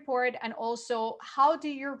clarify the report? And also, how do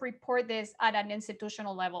you report this at an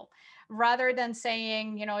institutional level? Rather than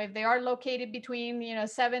saying, if they are located between,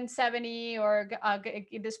 770 or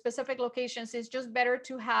the specific locations, it's just better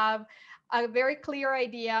to have a very clear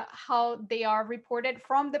idea how they are reported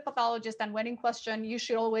from the pathologist, and when in question, you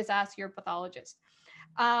should always ask your pathologist.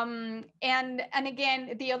 And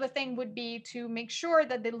again, the other thing would be to make sure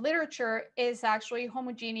that the literature is actually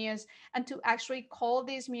homogeneous, and to actually call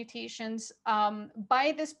these mutations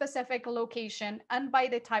by the specific location and by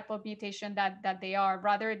the type of mutation that they are,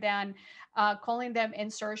 rather than calling them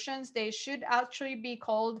insertions. They should actually be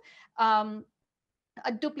called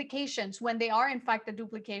duplications when they are in fact a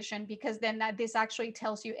duplication, because then this actually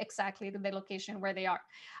tells you exactly the location where they are.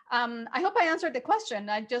 I hope I answered the question.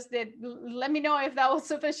 I just did. Let me know if that was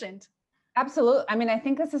sufficient. Absolutely. I mean, I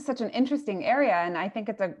think this is such an interesting area, and I think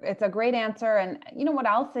it's a great answer. And you know what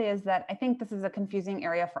I'll say is that I think this is a confusing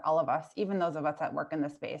area for all of us, even those of us that work in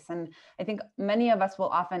this space. And I think many of us will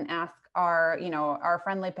often ask our, our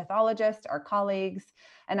friendly pathologist, our colleagues,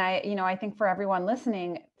 and I think for everyone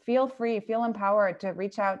listening, feel free, feel empowered to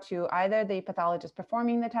reach out to either the pathologist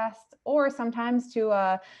performing the test, or sometimes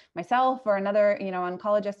to myself or another,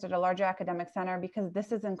 oncologist at a larger academic center, because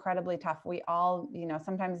this is incredibly tough. We all,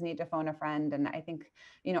 sometimes need to phone a friend. And I think,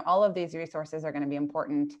 all of these resources are going to be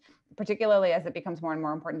important, particularly as it becomes more and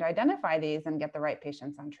more important to identify these and get the right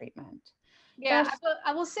patients on treatment. Yeah, Josh?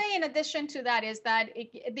 I will say in addition to that is that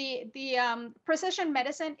the precision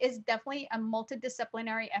medicine is definitely a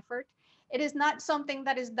multidisciplinary effort. It is not something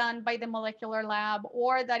that is done by the molecular lab,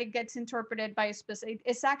 or that it gets interpreted by a specific.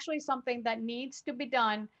 It's actually something that needs to be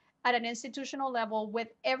done at an institutional level, with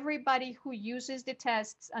everybody who uses the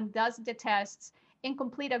tests and does the tests in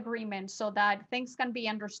complete agreement, so that things can be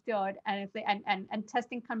understood, and and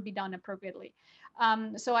testing can be done appropriately.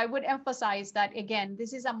 So I would emphasize that, again,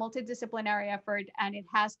 this is a multidisciplinary effort, and it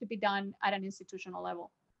has to be done at an institutional level.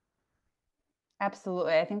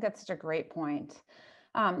 Absolutely. I think that's such a great point.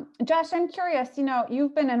 Josh, I'm curious,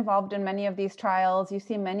 you've been involved in many of these trials. You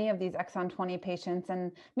see many of these exon 20 patients,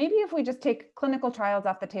 and maybe if we just take clinical trials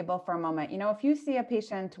off the table for a moment, if you see a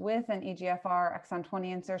patient with an EGFR exon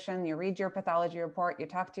 20 insertion, you read your pathology report, you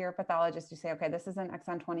talk to your pathologist, you say, okay, this is an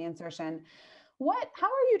exon 20 insertion. How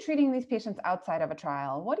are you treating these patients outside of a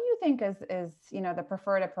trial? What do you think is the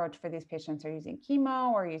preferred approach for these patients? Are you using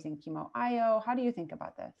chemo or using chemo IO? How do you think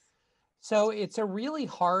about this? So it's a really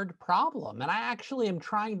hard problem. And I actually am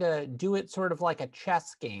trying to do it sort of like a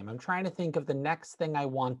chess game. I'm trying to think of the next thing I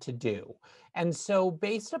want to do. And so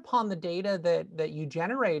based upon the data that you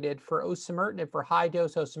generated for osimertinib, for high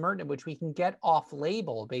dose osimertinib, which we can get off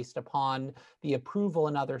label based upon the approval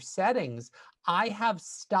in other settings, I have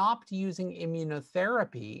stopped using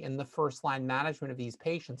immunotherapy in the first line management of these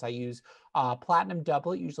patients. I use platinum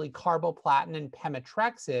doublet, usually carboplatin and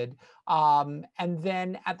pemetrexed. And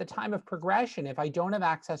then at the time of progression, if I don't have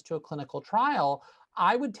access to a clinical trial,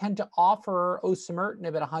 I would tend to offer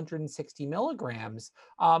osimertinib at 160 milligrams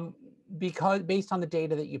because based on the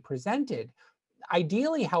data that you presented.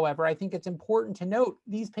 Ideally, however, I think it's important to note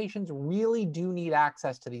these patients really do need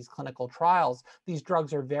access to these clinical trials. These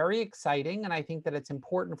drugs are very exciting, and I think that it's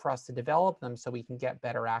important for us to develop them so we can get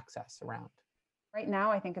better access around. Right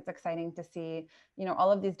now, I think it's exciting to see,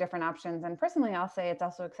 all of these different options. And personally, I'll say it's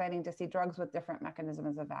also exciting to see drugs with different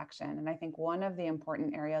mechanisms of action. And I think one of the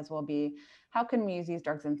important areas will be, how can we use these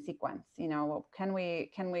drugs in sequence? Can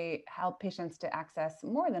we help patients to access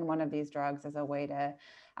more than one of these drugs as a way to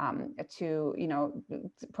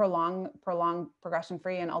prolong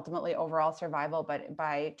progression-free and ultimately overall survival, but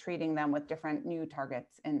by treating them with different new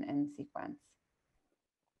targets in sequence.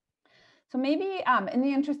 So maybe in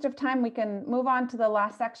the interest of time, we can move on to the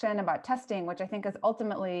last section about testing, which I think is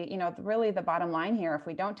ultimately, really the bottom line here. If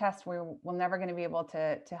we don't test, we're never going to be able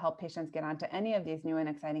to help patients get onto any of these new and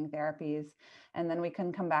exciting therapies. And then we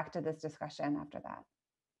can come back to this discussion after that.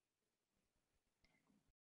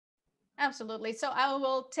 Absolutely. So I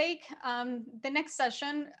will take the next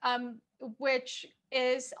session, which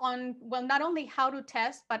is on, well, not only how to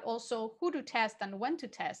test, but also who to test and when to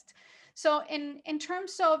test. So in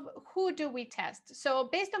terms of who do we test? So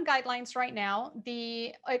based on guidelines right now,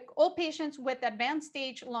 all patients with advanced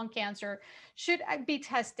stage lung cancer should be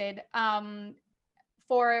tested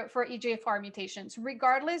for EGFR mutations,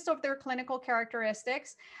 regardless of their clinical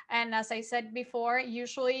characteristics. And as I said before,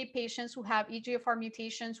 usually patients who have EGFR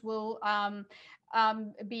mutations will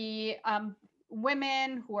be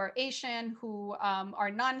women who are Asian, who are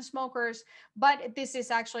non-smokers. But this is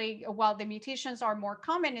actually, while the mutations are more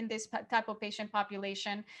common in this type of patient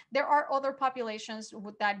population, there are other populations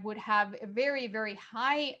that would have a very, very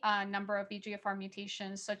high number of EGFR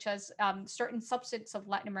mutations, such as certain subsets of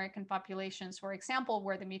Latin American populations, for example,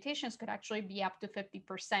 where the mutations could actually be up to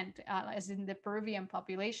 50%, as in the Peruvian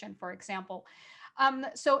population, for example.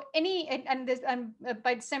 So any, and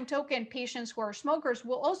by the same token, patients who are smokers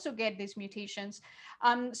will also get these mutations.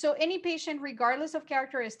 So any patient, regardless of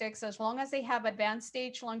characteristics, as long as they have advanced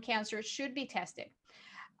stage lung cancer, should be tested.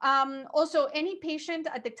 Also, any patient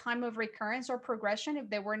at the time of recurrence or progression, if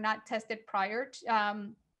they were not tested prior to,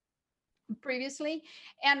 previously,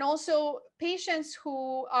 and also patients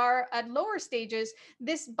who are at lower stages,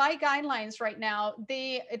 this by guidelines right now,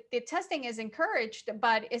 the testing is encouraged,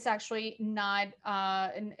 but it's actually not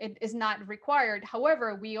it is not required.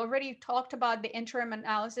 However, we already talked about the interim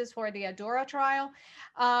analysis for the ADAURA trial,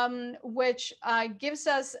 which gives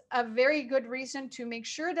us a very good reason to make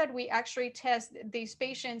sure that we actually test these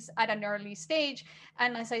patients at an early stage.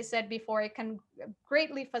 And as I said before, it can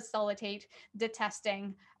greatly facilitate the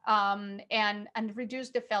testing and reduce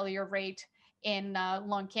the failure rate in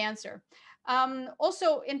lung cancer.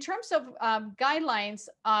 Also, in terms of guidelines,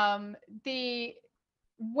 the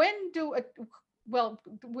when do well,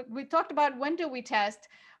 we talked about when do we test,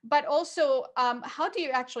 but also how do you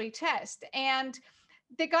actually test? And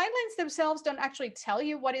the guidelines themselves don't actually tell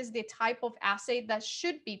you what is the type of assay that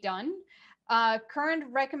should be done. Current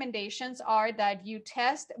recommendations are that you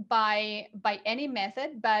test by any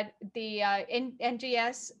method, but the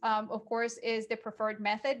NGS, of course, is the preferred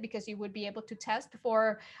method because you would be able to test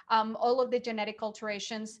for all of the genetic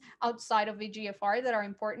alterations outside of EGFR that are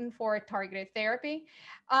important for targeted therapy.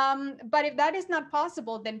 But if that is not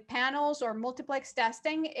possible, then panels or multiplex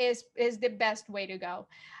testing is the best way to go.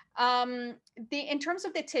 In terms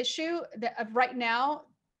of the tissue, right now,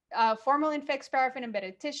 formalin fixed paraffin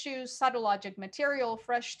embedded tissue, cytologic material,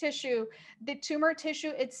 fresh tissue, the tumor tissue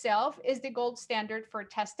itself is the gold standard for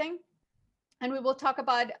testing. And we will talk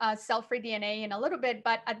about cell-free DNA in a little bit,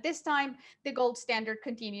 but at this time, the gold standard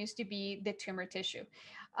continues to be the tumor tissue.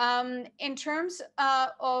 In terms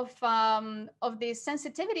of the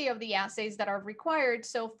sensitivity of the assays that are required,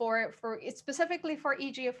 so for specifically for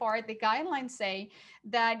EGFR, the guidelines say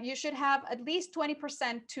that you should have at least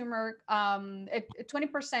 20% tumor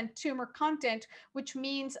 20% tumor content, which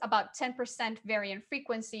means about 10% variant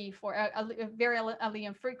frequency for variant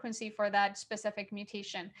allele frequency for that specific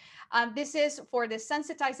mutation. This is for the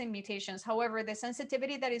sensitizing mutations. However, the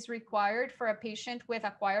sensitivity that is required for a patient with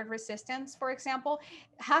acquired resistance, for example,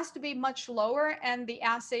 has to be much lower, and the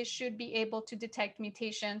assay should be able to detect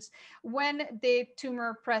mutations when the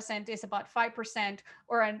tumor present is about 5%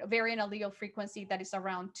 or a variant allele frequency that is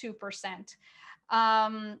around 2%.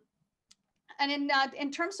 And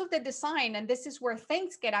in terms of the design, and this is where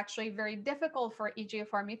things get actually very difficult for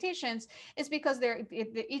EGFR mutations, is because there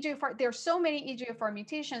are so many EGFR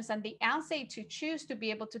mutations, and the assay to choose to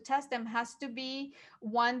be able to test them has to be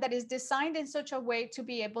one that is designed in such a way to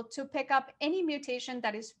be able to pick up any mutation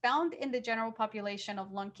that is found in the general population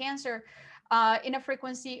of lung cancer in a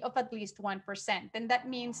frequency of at least 1%. And that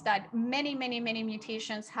means that many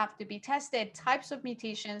mutations have to be tested, types of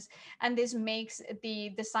mutations, and this makes the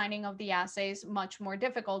designing of the assays much more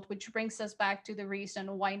difficult, which brings us back to the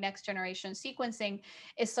reason why next generation sequencing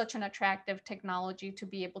is such an attractive technology to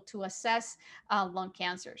be able to assess lung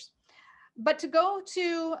cancers. But to go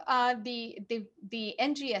to the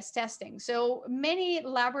NGS testing, so many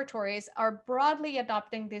laboratories are broadly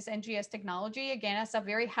adopting this NGS technology, again, as a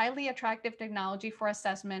very highly attractive technology for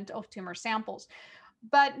assessment of tumor samples.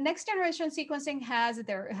 But next generation sequencing has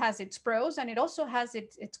its pros, and it also has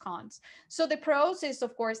its cons. So the pros is,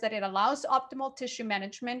 of course, that it allows optimal tissue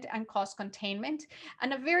management and cost containment,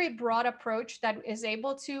 and a very broad approach that is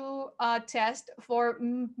able to test for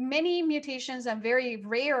many mutations and very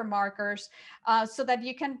rare markers, so that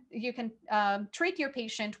you can treat your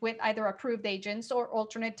patient with either approved agents or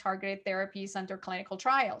alternate targeted therapies under clinical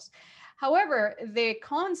trials. However, the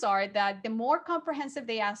cons are that the more comprehensive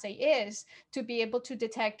the assay is to be able to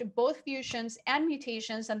detect both fusions and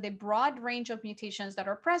mutations and the broad range of mutations that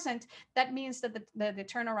are present, that means that the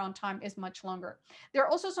turnaround time is much longer. There are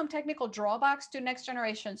also some technical drawbacks to next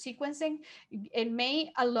generation sequencing. It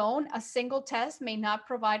may alone, a single test may not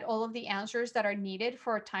provide all of the answers that are needed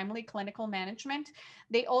for timely clinical management.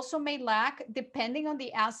 They also may lack, depending on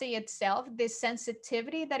the assay itself, the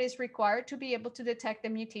sensitivity that is required to be able to detect the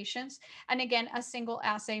mutations. And again, a single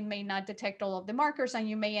assay may not detect all of the markers, and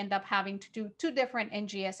you may end up having to do two different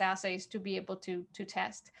NGS assays to be able to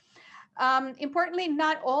test. Importantly,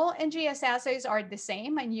 not all NGS assays are the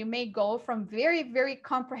same, and you may go from very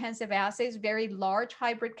comprehensive assays, very large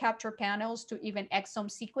hybrid capture panels, to even exome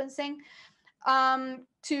sequencing,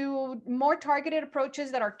 to more targeted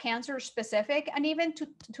approaches that are cancer specific, and even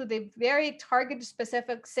to the very target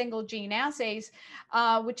specific single gene assays,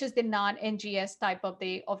 which is the non-NGS type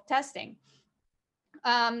of testing.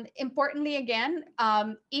 Importantly, again,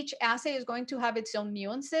 each assay is going to have its own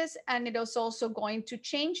nuances, and it is also going to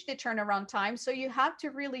change the turnaround time. So you have to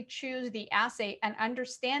really choose the assay and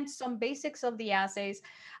understand some basics of the assays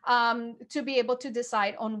to be able to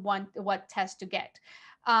decide on what test to get.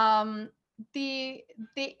 The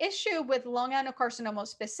issue with lung adenocarcinoma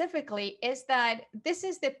specifically is that this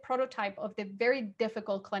is the prototype of the very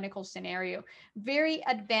difficult clinical scenario. Very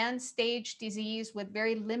advanced stage disease with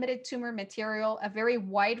very limited tumor material, a very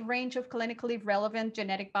wide range of clinically relevant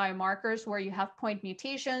genetic biomarkers where you have point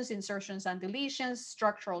mutations, insertions and deletions,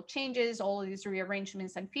 structural changes, all of these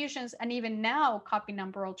rearrangements and fusions, and even now copy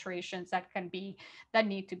number alterations that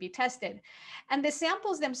need to be tested. And the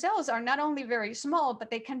samples themselves are not only very small, but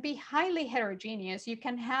they can be highly heterogeneous. You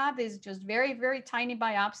can have these just very, very tiny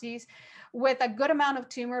biopsies with a good amount of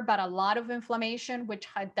tumor, but a lot of inflammation, which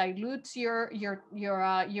dilutes your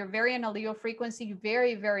variant allele frequency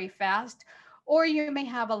very, very fast. Or you may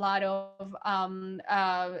have a lot of other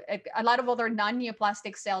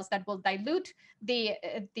non-neoplastic cells that will dilute the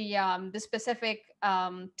specific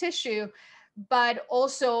tissue, but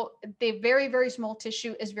also the very, very small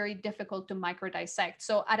tissue is very difficult to microdissect.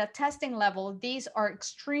 So at a testing level, these are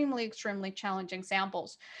extremely, extremely challenging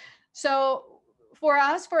samples. So for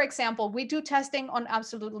us, for example, we do testing on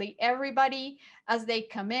absolutely everybody as they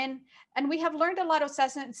come in, and we have learned a lot of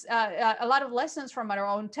lessons from our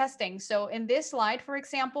own testing. So in this slide, for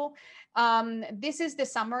example, this is the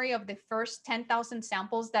summary of the first 10,000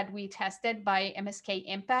 samples that we tested by MSK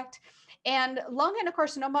Impact. And lung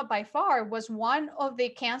adenocarcinoma by far was one of the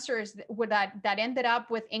cancers that ended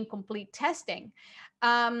up with incomplete testing.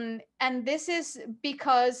 And this is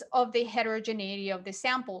because of the heterogeneity of the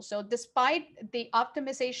sample. So despite the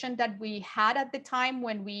optimization that we had at the time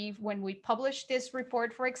when we published this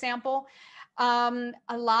report, for example,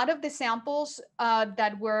 a lot of the samples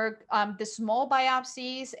that were the small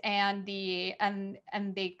biopsies and the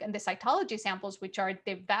cytology samples, which are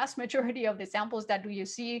the vast majority of the samples that you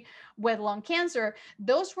see with lung cancer,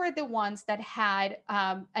 those were the ones that had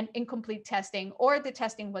an incomplete testing, or the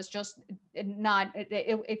testing was just not,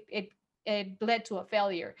 it led to a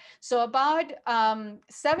failure. So about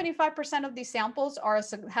 75% of these samples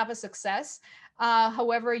have a success.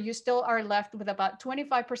 However, you still are left with about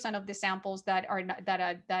 25% of the samples that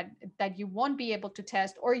you won't be able to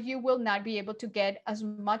test, or you will not be able to get as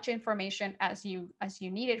much information as you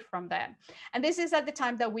needed from them. And this is at the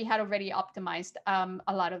time that we had already optimized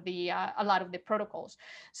a lot of the protocols.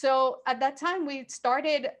 So at that time, we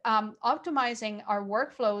started optimizing our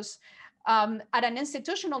workflows at an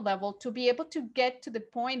institutional level to be able to get to the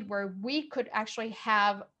point where we could actually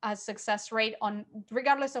have a success rate on,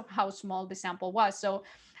 regardless of how small the sample was. So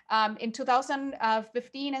in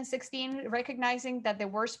 2015 and 16, recognizing that there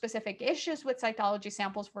were specific issues with cytology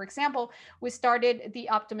samples, for example, we started the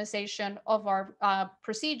optimization of our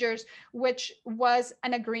procedures, which was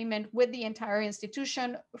an agreement with the entire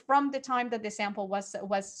institution from the time that the sample was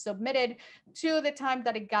submitted to the time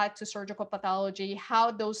that it got to surgical pathology,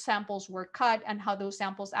 how those samples were cut and how those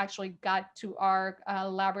samples actually got to our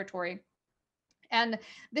laboratory. And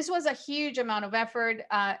this was a huge amount of effort,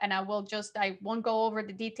 and I won't go over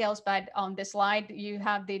the details, but on the slide you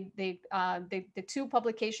have the two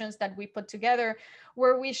publications that we put together,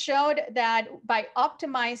 where we showed that by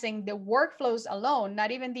optimizing the workflows alone,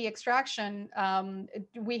 not even the extraction,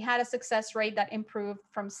 we had a success rate that improved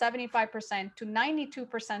from 75% to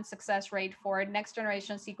 92% success rate for next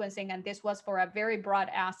generation sequencing, and this was for a very broad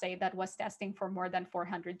assay that was testing for more than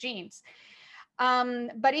 400 genes.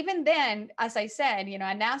 But even then, as I said, an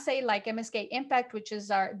assay like MSK Impact, which is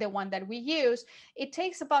the one that we use, it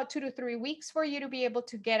takes about 2 to 3 weeks for you to be able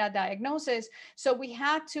to get a diagnosis. So we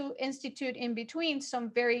had to institute in between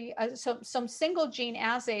some single gene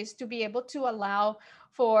assays to be able to allow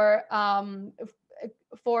for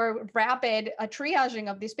rapid triaging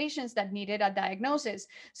of these patients that needed a diagnosis.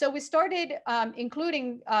 So we started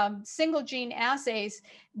including single gene assays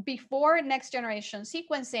before next generation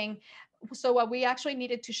sequencing. So what we actually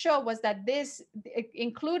needed to show was that this,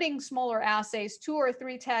 including smaller assays, 2 or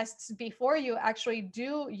 3 tests before you actually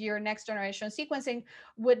do your next generation sequencing,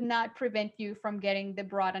 would not prevent you from getting the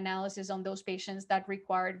broad analysis on those patients that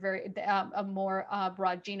required a more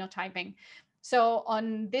broad genotyping. So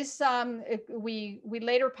on this, we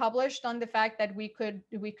later published on the fact that we could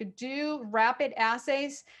do rapid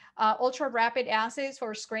assays, ultra rapid assays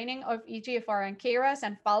for screening of EGFR and KRAS,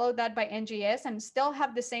 and follow that by NGS, and still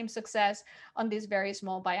have the same success on these very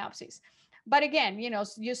small biopsies. But again,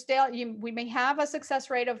 we may have a success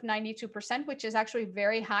rate of 92%, which is actually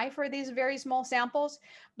very high for these very small samples,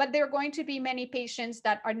 but there are going to be many patients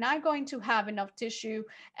that are not going to have enough tissue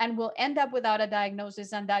and will end up without a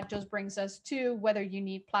diagnosis. And that just brings us to whether you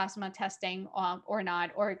need plasma testing or not,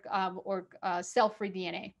 or cell-free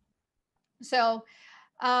DNA. So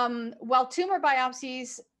while tumor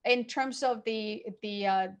biopsies, in terms of the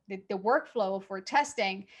workflow for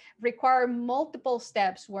testing, require multiple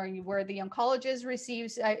steps where the oncologist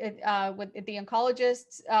receives, what the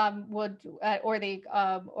oncologists would, or the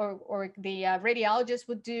radiologist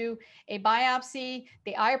would do a biopsy.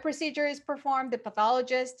 The eye procedure is performed. The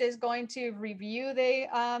pathologist is going to review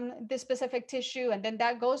the specific tissue, and then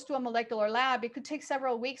that goes to a molecular lab. It could take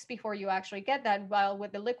several weeks before you actually get that. While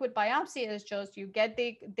with the liquid biopsy, it's just you get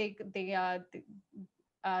the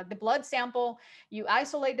blood sample, you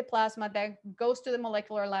isolate the plasma, that goes to the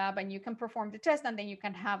molecular lab, and you can perform the test, and then you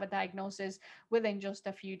can have a diagnosis within just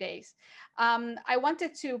a few days. I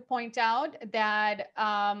wanted to point out that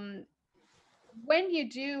when you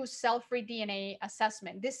do cell-free DNA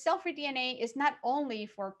assessment, this cell-free DNA is not only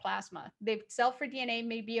for plasma. The cell-free DNA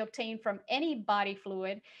may be obtained from any body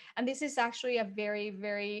fluid, and this is actually a very,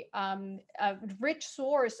 very rich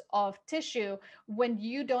source of tissue when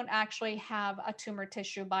you don't actually have a tumor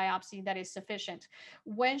tissue biopsy that is sufficient.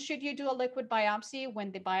 When should you do a liquid biopsy?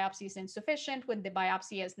 When the biopsy is insufficient, when the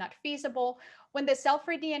biopsy is not feasible, when the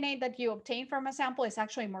cell-free DNA that you obtain from a sample is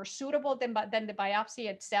actually more suitable than the biopsy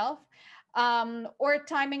itself. Or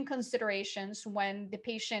timing considerations, when the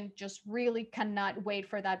patient just really cannot wait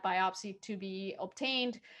for that biopsy to be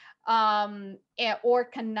obtained, or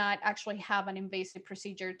cannot actually have an invasive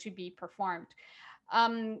procedure to be performed.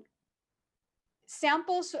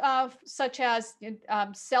 Samples such as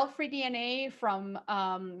cell-free DNA from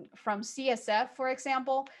CSF, for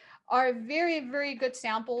example, are very, very good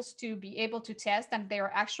samples to be able to test, and they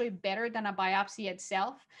are actually better than a biopsy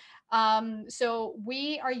itself. So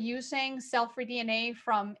we are using cell-free DNA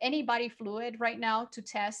from any body fluid right now to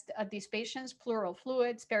test these patients: pleural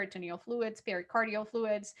fluids, peritoneal fluids, pericardial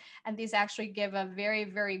fluids, and these actually give a very,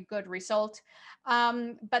 very good result.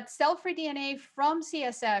 But cell-free DNA from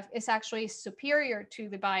CSF is actually superior to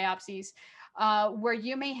the biopsies, where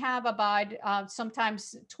you may have about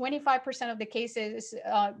sometimes 25% of the cases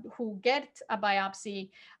who get a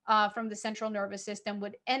biopsy from the central nervous system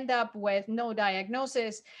would end up with no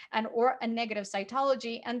diagnosis or a negative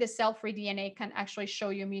cytology, and the cell-free DNA can actually show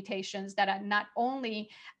you mutations that are not only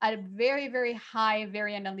at a very, very high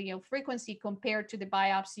variant allele frequency compared to the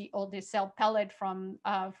biopsy or the cell pellet from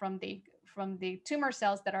the tumor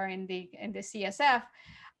cells that are in the CSF.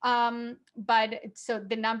 But so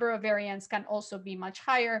the number of variants can also be much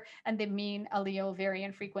higher, and the mean allele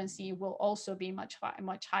variant frequency will also be much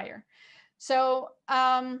higher. So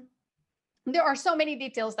there are so many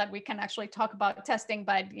details that we can actually talk about testing,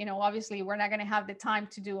 but obviously we're not going to have the time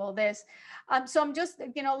to do all this. So I'm just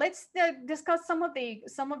let's discuss some of the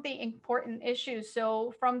important issues.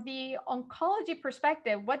 So from the oncology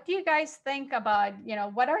perspective, what do you guys think about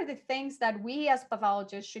what are the things that we as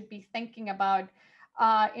pathologists should be thinking about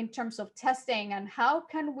in terms of testing, and how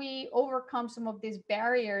can we overcome some of these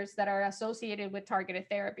barriers that are associated with targeted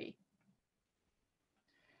therapy?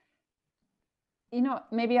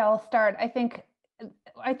 Maybe I'll start. I think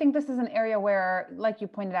this is an area where, like you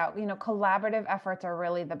pointed out, collaborative efforts are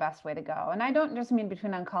really the best way to go. And I don't just mean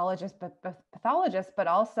between oncologists, but pathologists, but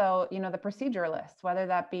also, the proceduralists, whether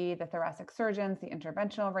that be the thoracic surgeons, the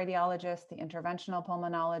interventional radiologists, the interventional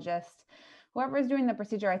pulmonologists, whoever is doing the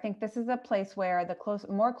procedure. I think this is a place where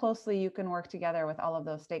more closely you can work together with all of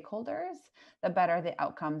those stakeholders, the better the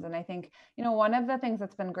outcomes. And I think, one of the things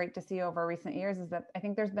that's been great to see over recent years is that I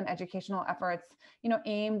think there's been educational efforts,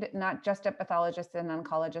 aimed not just at pathologists and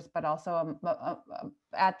oncologists, but also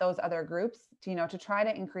at those other groups, to try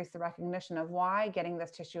to increase the recognition of why getting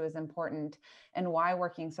this tissue is important and why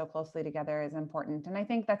working so closely together is important. And I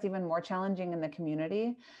think that's even more challenging in the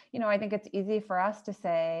community. I think it's easy for us to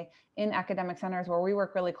say in academic centers where we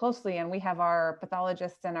work really closely and we have our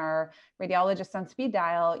pathologists and our radiologists on speed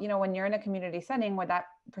dial, when you're in a community setting where that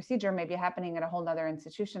procedure may be happening at a whole other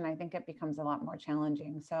institution, I think it becomes a lot more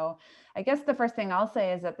challenging. So I guess the first thing I'll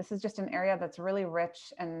say is that this is just an area that's really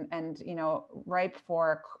rich and ripe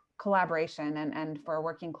for collaboration and for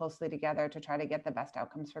working closely together to try to get the best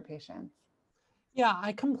outcomes for patients. Yeah,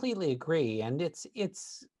 I completely agree. And it's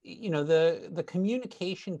the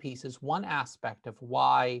communication piece is one aspect of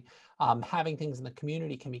why having things in the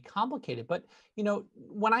community can be complicated. But,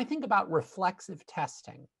 when I think about reflexive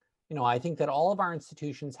testing, I think that all of our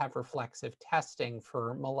institutions have reflexive testing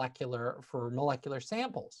for molecular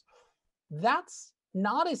samples. That's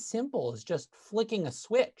not as simple as just flicking a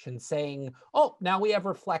switch and saying, oh, now we have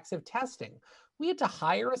reflexive testing. We had to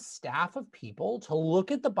hire a staff of people to look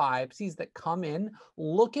at the biopsies that come in,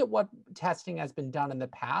 look at what testing has been done in the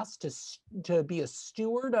past, to be a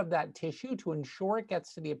steward of that tissue to ensure it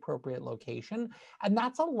gets to the appropriate location. And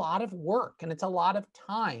that's a lot of work and it's a lot of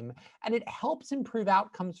time, and it helps improve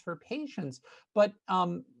outcomes for patients. But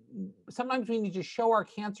sometimes we need to show our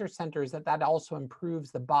cancer centers that that also improves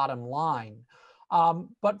the bottom line.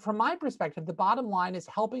 But from my perspective, the bottom line is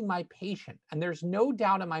helping my patient. And there's no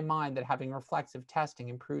doubt in my mind that having reflexive testing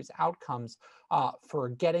improves outcomes for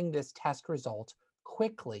getting this test result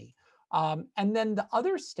quickly. And then the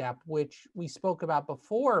other step, which we spoke about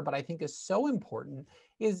before, but I think is so important,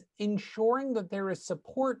 is ensuring that there is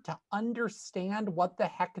support to understand what the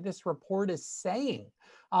heck this report is saying,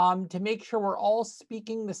 to make sure we're all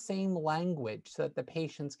speaking the same language so that the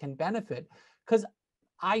patients can benefit. Because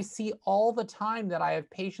I see all the time that I have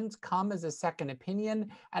patients come as a second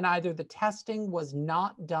opinion, and either the testing was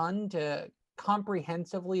not done to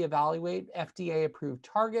comprehensively evaluate FDA-approved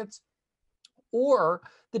targets, or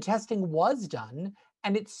the testing was done,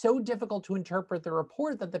 and it's so difficult to interpret the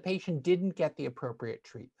report that the patient didn't get the appropriate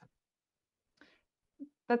treatment.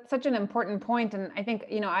 That's such an important point. And I think,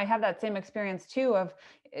 I have that same experience too of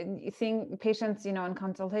seeing patients, in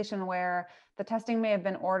consultation where the testing may have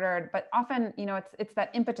been ordered, but often, it's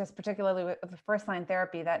that impetus, particularly with the first-line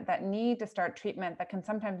therapy, that need to start treatment that can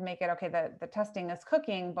sometimes make it, okay, the testing is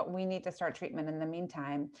cooking, but we need to start treatment in the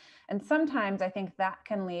meantime. And sometimes I think that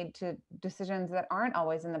can lead to decisions that aren't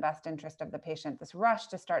always in the best interest of the patient. This rush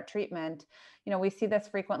to start treatment, we see this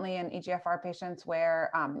frequently in EGFR patients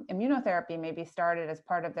where immunotherapy may be started as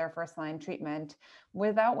part of their first-line treatment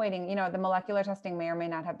without waiting. The molecular testing may or may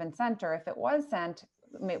not have been sent, or if it was sent,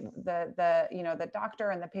 the doctor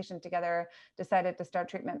and the patient together decided to start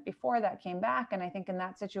treatment before that came back. And I think in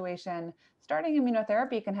that situation, starting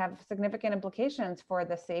immunotherapy can have significant implications for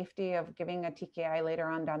the safety of giving a TKI later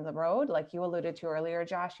on down the road. Like you alluded to earlier,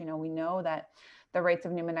 Josh, we know that the rates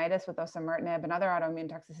of pneumonitis with osimertinib and other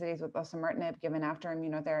autoimmune toxicities with osimertinib given after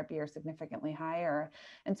immunotherapy are significantly higher.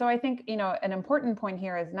 And so I think, an important point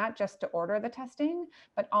here is not just to order the testing,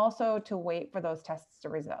 but also to wait for those tests to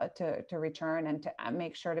return and to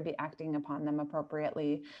make sure to be acting upon them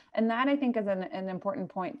appropriately. And that I think is an important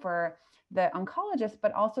point for the oncologist,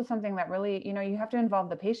 but also something that really, you have to involve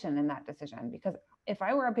the patient in that decision. Because if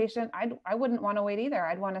I were a patient, I wouldn't want to wait either.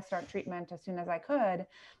 I'd want to start treatment as soon as I could.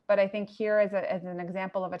 But I think here as an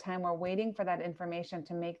example of a time where waiting for that information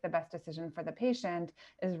to make the best decision for the patient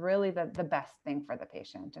is really the best thing for the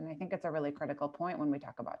patient. And I think it's a really critical point when we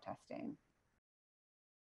talk about testing.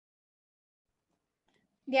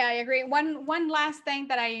 Yeah, I agree. One last thing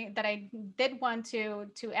that I did want to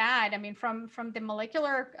add, I mean, from the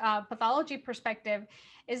molecular pathology perspective,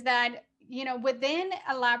 is that within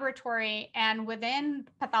a laboratory and within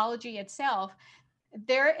pathology itself,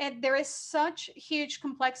 there is such huge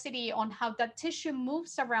complexity on how that tissue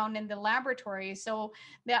moves around in the laboratory. So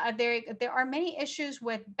there are many issues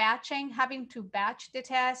with batching, having to batch the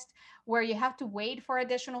test, where you have to wait for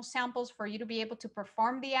additional samples for you to be able to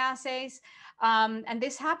perform the assays. And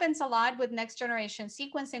this happens a lot with next generation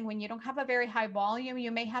sequencing. When you don't have a very high volume,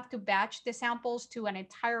 you may have to batch the samples to an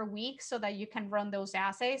entire week so that you can run those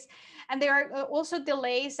assays. And there are also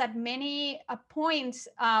delays at many points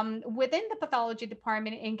within the pathology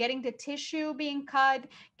department in getting the tissue being cut,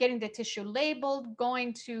 getting the tissue labeled,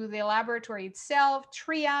 going to the laboratory itself,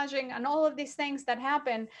 triaging, and all of these things that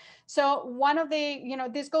happen. So one of the,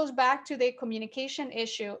 this goes back to the communication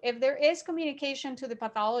issue. If there is communication to the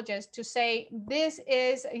pathologist to say, this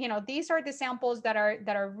is, these are the samples that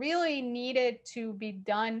are really needed to be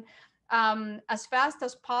done as fast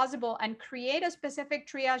as possible, and create a specific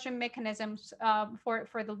triaging mechanisms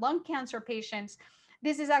for the lung cancer patients,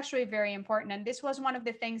 this is actually very important. And this was one of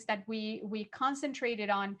the things that we concentrated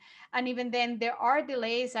on. And even then, there are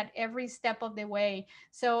delays at every step of the way.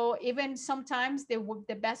 So even sometimes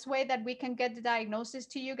the best way that we can get the diagnosis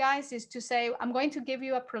to you guys is to say, I'm going to give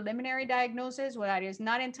you a preliminary diagnosis, well, that is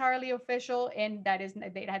not entirely official and that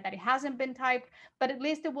it hasn't been typed, but at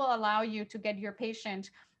least it will allow you to get your patient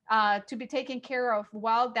to be taken care of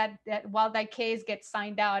while that case gets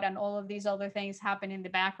signed out and all of these other things happen in the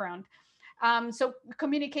background. So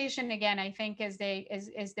communication, again, I think is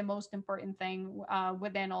the most important thing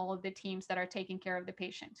within all of the teams that are taking care of the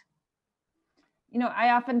patient. I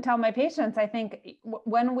often tell my patients, I think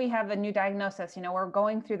when we have a new diagnosis, we're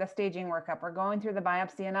going through the staging workup, we're going through the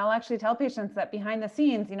biopsy, and I'll actually tell patients that behind the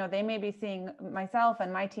scenes, they may be seeing myself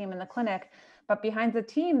and my team in the clinic, But behind the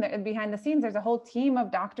scenes, there's a whole team of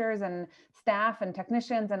doctors and staff and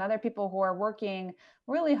technicians and other people who are working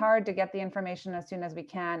really hard to get the information as soon as we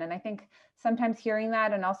can. And I think sometimes hearing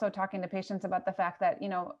that and also talking to patients about the fact that,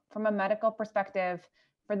 from a medical perspective,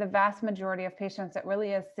 for the vast majority of patients, it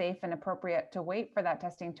really is safe and appropriate to wait for that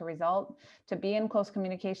testing to result, to be in close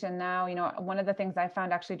communication now. One of the things I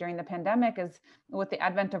found actually during the pandemic is with the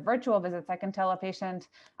advent of virtual visits, I can tell a patient,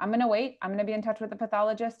 I'm going to wait. I'm going to be in touch with the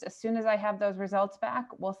pathologist. As soon as I have those results back,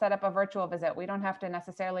 we'll set up a virtual visit. We don't have to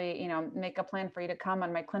necessarily, make a plan for you to come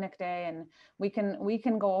on my clinic day, and we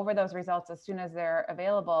can go over those results as soon as they're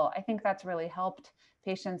available. I think that's really helped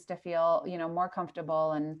patients to feel, more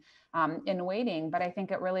comfortable and in waiting. But I think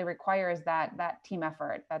it really requires that team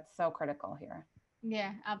effort. That's so critical here.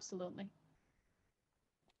 Yeah, absolutely.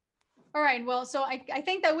 All right, well, so I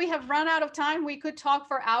think that we have run out of time. We could talk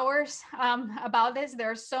for hours about this. There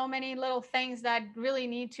are so many little things that really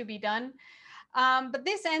need to be done. But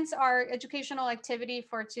this ends our educational activity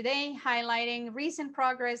for today, highlighting recent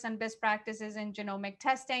progress and best practices in genomic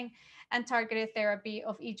testing and targeted therapy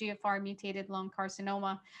of EGFR-mutated lung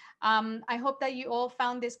carcinoma. I hope that you all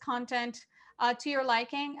found this content to your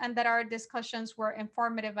liking and that our discussions were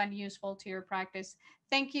informative and useful to your practice.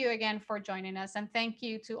 Thank you again for joining us, and thank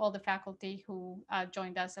you to all the faculty who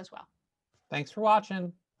joined us as well. Thanks for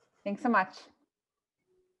watching. Thanks so much.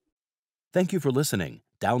 Thank you for listening.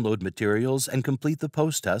 Download materials and complete the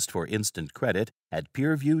post-test for instant credit at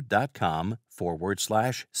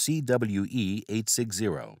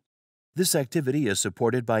peerview.com/CWE860. This activity is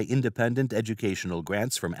supported by independent educational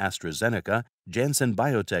grants from AstraZeneca, Janssen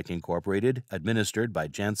Biotech Incorporated, administered by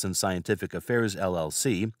Janssen Scientific Affairs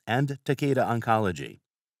LLC, and Takeda Oncology.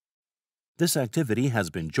 This activity has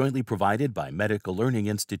been jointly provided by Medical Learning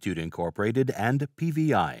Institute Incorporated and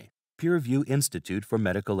PVI, Peer Review Institute for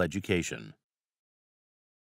Medical Education.